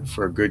blow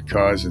for a good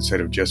cause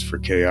instead of just for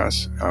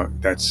chaos,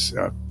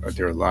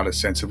 there are a lot of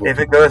sensible. If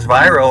it goes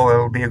viral,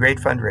 it'll be a great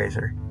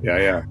fundraiser.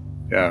 Yeah.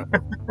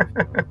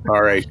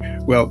 All right.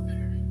 Well,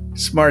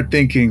 smart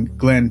thinking,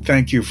 Glenn.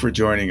 Thank you for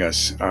joining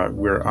us.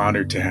 We're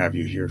honored to have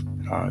you here.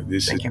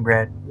 Thank you,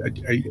 Brad.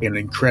 An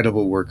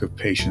incredible work of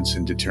patience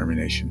and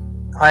determination.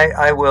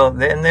 I will,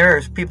 and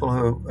there's people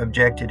who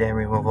object to dam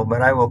removal,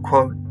 but I will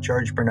quote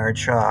George Bernard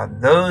Shaw: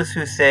 "Those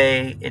who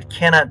say it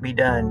cannot be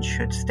done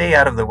should stay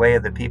out of the way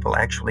of the people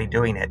actually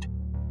doing it."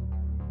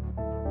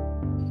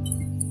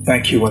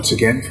 Thank you once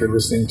again for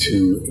listening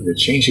to the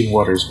Changing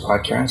Waters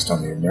podcast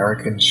on the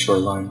American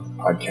Shoreline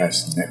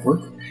Podcast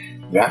Network.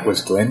 That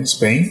was Glenn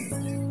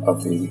Spain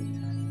of the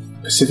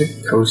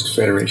Pacific Coast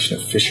Federation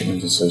of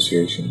Fishermen's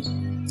Associations,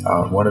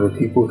 one of the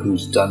people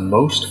who's done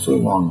most for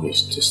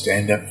longest to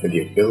stand up for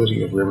the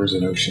ability of rivers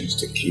and oceans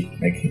to keep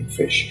making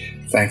fish.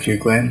 Thank you,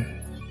 Glenn,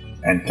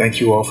 and thank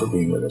you all for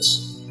being with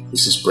us.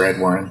 This is Brad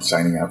Warren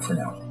signing out for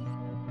now.